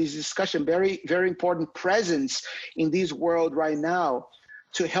element on this discussion, very, very important presence in this world right now,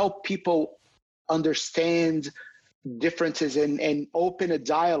 to help people understand differences and open a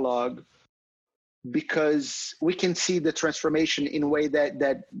dialogue, because we can see the transformation in a way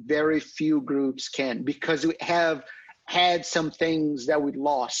that very few groups can, because we have had some things that we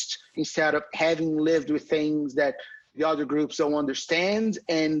lost, instead of having lived with things that the other groups don't understand,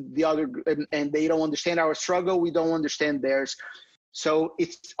 and they don't understand our struggle, we don't understand theirs. So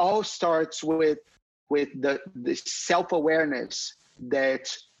it all starts with the self-awareness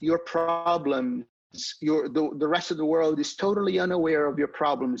that your problems, the rest of the world is totally unaware of your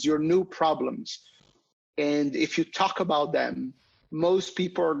problems, your new problems. And if you talk about them, most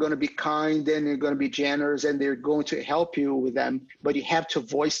people are going to be kind, and they're going to be generous, and they're going to help you with them, but you have to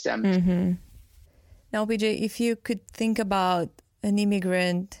voice them. Mm-hmm. Now, PJ, if you could think about an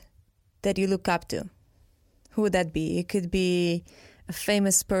immigrant that you look up to, who would that be? It could be a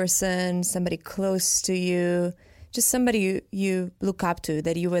famous person, somebody close to you, just somebody you look up to,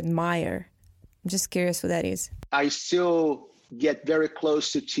 that you admire. I'm just curious who that is. I still get very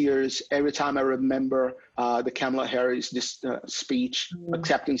close to tears every time I remember the Kamala Harris speech,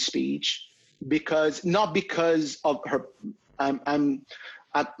 acceptance speech, not because of her.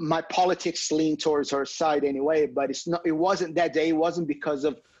 My politics lean towards her side anyway, but it wasn't that day. It wasn't because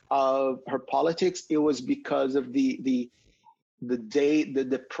of her politics. It was because of the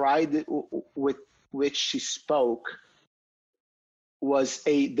pride with which she spoke was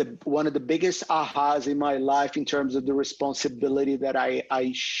one of the biggest ahas in my life, in terms of the responsibility that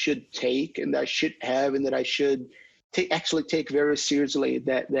I should take, and that I should have, and that I should take very seriously,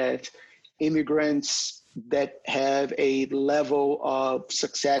 that immigrants that have a level of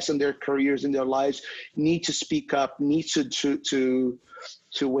success in their careers, in their lives, need to speak up, need to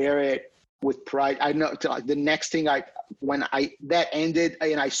wear it with pride. I know the next thing when that ended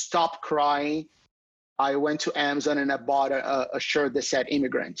and I stopped crying, I went to Amazon and I bought a shirt that said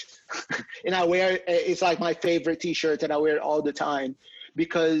immigrant. And I wear it's like my favorite t-shirt, and I wear it all the time,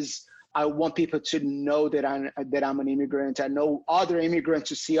 because I want people to know that I'm an immigrant. I know other immigrants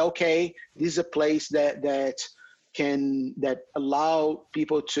to see, okay, this is a place that allow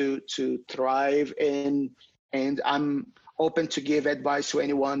people to thrive, and I'm open to give advice to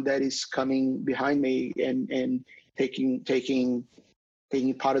anyone that is coming behind me and taking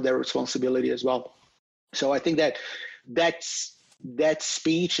part of their responsibility as well. So I think that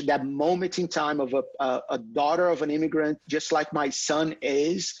speech, that moment in time of a daughter of an immigrant, just like my son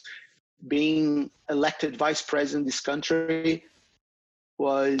is, being elected vice president of this country,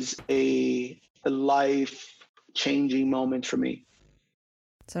 was a life-changing moment for me.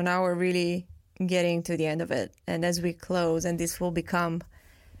 So now we're really getting to the end of it. And as we close, and this will become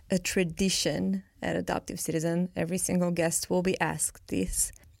a tradition at Adoptive Citizen, every single guest will be asked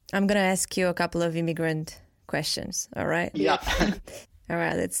this. I'm going to ask you a couple of immigrant questions, all right? Yeah. All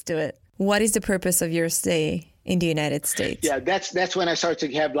right, let's do it. What is the purpose of your stay in the United States? Yeah, that's when I started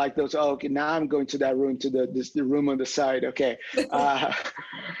to have like those, oh, okay, now I'm going to that room, to the room on the side. Okay.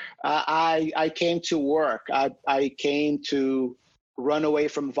 I came to work. I came to run away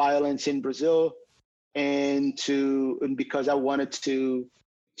from violence in Brazil, and because I wanted to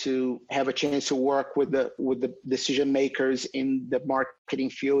have a chance to work with the decision makers in the marketing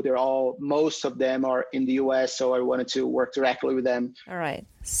field. Most of them are in the US, so I wanted to work directly with them. All right.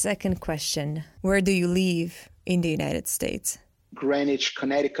 Second question. Where do you live in the United States? Greenwich,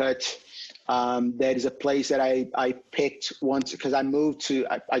 Connecticut. That is a place that I picked once because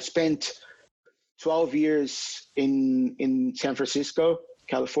I spent 12 years in San Francisco,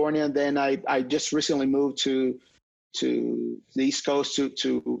 California. And then I just recently moved to the East Coast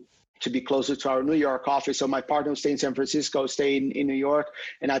to be closer to our New York office. So my partner stayed in San Francisco, stayed in New York,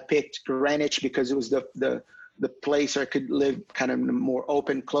 and I picked Greenwich because it was the place where I could live kind of more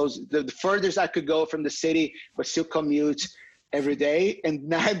open, close, the furthest I could go from the city, but still commute every day.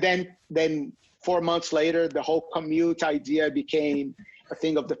 And then 4 months later, the whole commute idea became a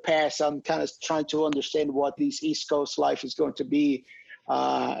thing of the past. I'm kind of trying to understand what this East Coast life is going to be.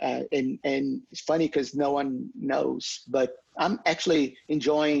 And it's funny because no one knows, but I'm actually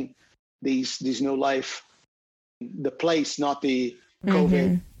enjoying this new life, the place, not the COVID.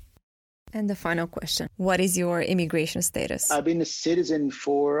 Mm-hmm. And the final question, what is your immigration status? I've been a citizen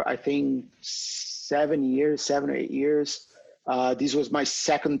for, I think, 7 or 8 years. This was my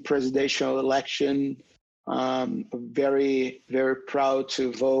second presidential election. Very, very proud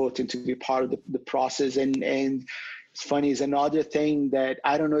to vote and to be part of the process. And it's funny, is another thing that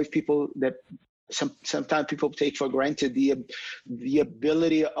I don't know if sometimes people take for granted, the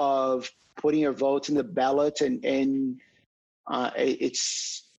ability of putting your vote in the ballot, and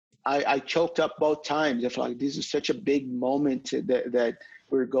I choked up both times. I feel like this is such a big moment that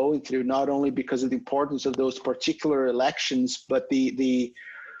we're going through, not only because of the importance of those particular elections, but the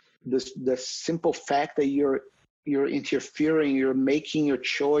simple fact that you're interfering, you're making your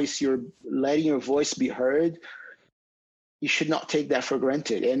choice, you're letting your voice be heard. You should not take that for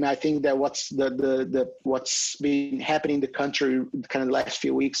granted. And I think that what's been happening in the country kind of the last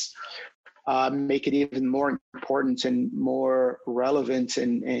few weeks make it even more important and more relevant.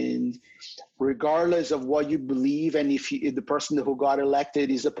 And regardless of what you believe, and if the person who got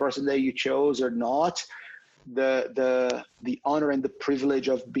elected is the person that you chose or not, the honor and the privilege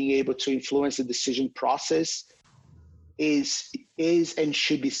of being able to influence the decision process is and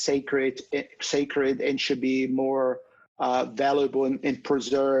should be sacred and should be more valuable and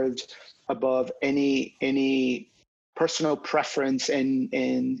preserved above any personal preference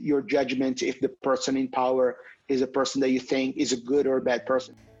and your judgment if the person in power is a person that you think is a good or a bad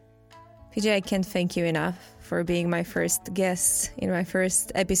person. PJ, I can't thank you enough for being my first guest in my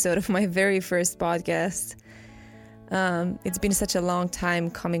first episode of my very first podcast. It's been such a long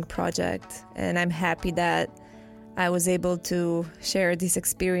time coming project, and I'm happy that I was able to share this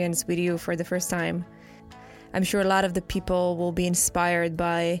experience with you for the first time. I'm sure a lot of the people will be inspired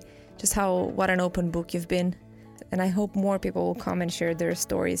by just what an open book you've been. And I hope more people will come and share their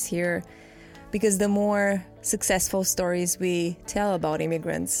stories here, because the more successful stories we tell about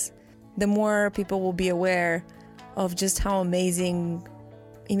immigrants, the more people will be aware of just how amazing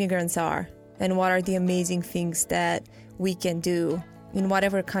immigrants are and what are the amazing things that we can do in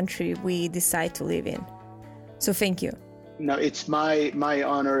whatever country we decide to live in. So thank you. No, it's my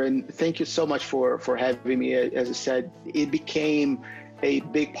honor, and thank you so much for having me. As I said, it became a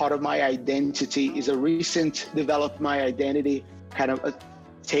big part of my identity. Is a recent developed my identity, kind of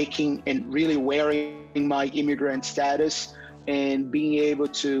taking and really wearing my immigrant status and being able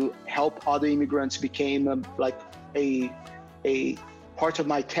to help other immigrants became like a part of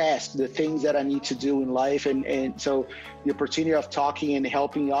my task, the things that I need to do in life. And so the opportunity of talking and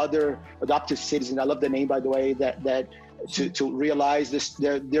helping other adoptive citizens, I love the name, by the way, that to realize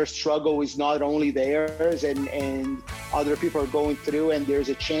their struggle is not only theirs, and other people are going through, and there's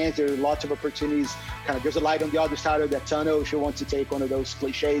a chance, there are lots of opportunities, kind of there's a light on the other side of that tunnel, if you want to take one of those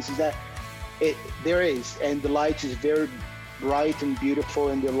cliches, is that there is, and the light is very bright and beautiful,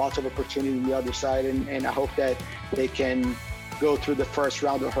 and there are lots of opportunity on the other side, and I hope that they can go through the first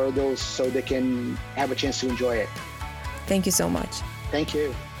round of hurdles so they can have a chance to enjoy it. Thank you so much. Thank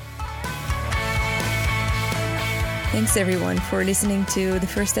you. Thanks everyone for listening to the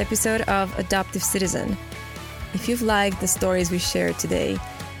first episode of Adoptive Citizen. If you've liked the stories we shared today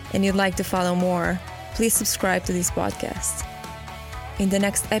and you'd like to follow more, please subscribe to this podcast. In the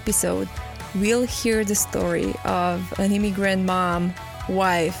next episode, we'll hear the story of an immigrant mom,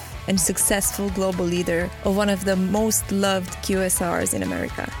 wife, and successful global leader of one of the most loved QSRs in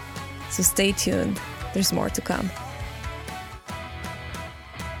America. So stay tuned. there's more to come.